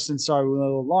 thanks for listening. Sorry we went a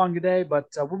little long today, but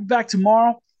we'll be back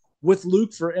tomorrow with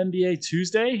Luke for NBA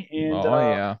Tuesday, and Oh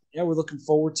yeah. yeah, we're looking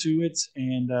forward to it.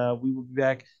 And we will be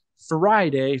back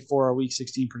Friday for our Week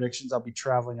 16 predictions. I'll be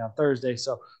traveling on Thursday,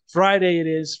 so Friday it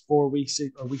is for Week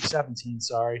 17.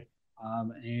 Sorry.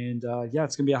 And yeah,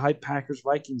 it's gonna be a hype Packers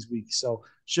Vikings week, so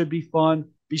should be fun.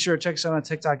 Be sure to check us out on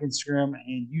TikTok, Instagram,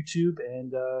 and YouTube.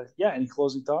 And yeah, any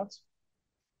closing thoughts?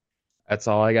 That's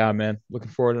all I got, man. Looking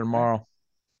forward to All right. tomorrow.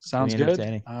 It's gonna Sounds be good.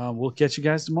 entertaining. We'll catch you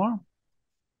guys tomorrow.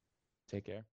 Take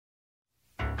care.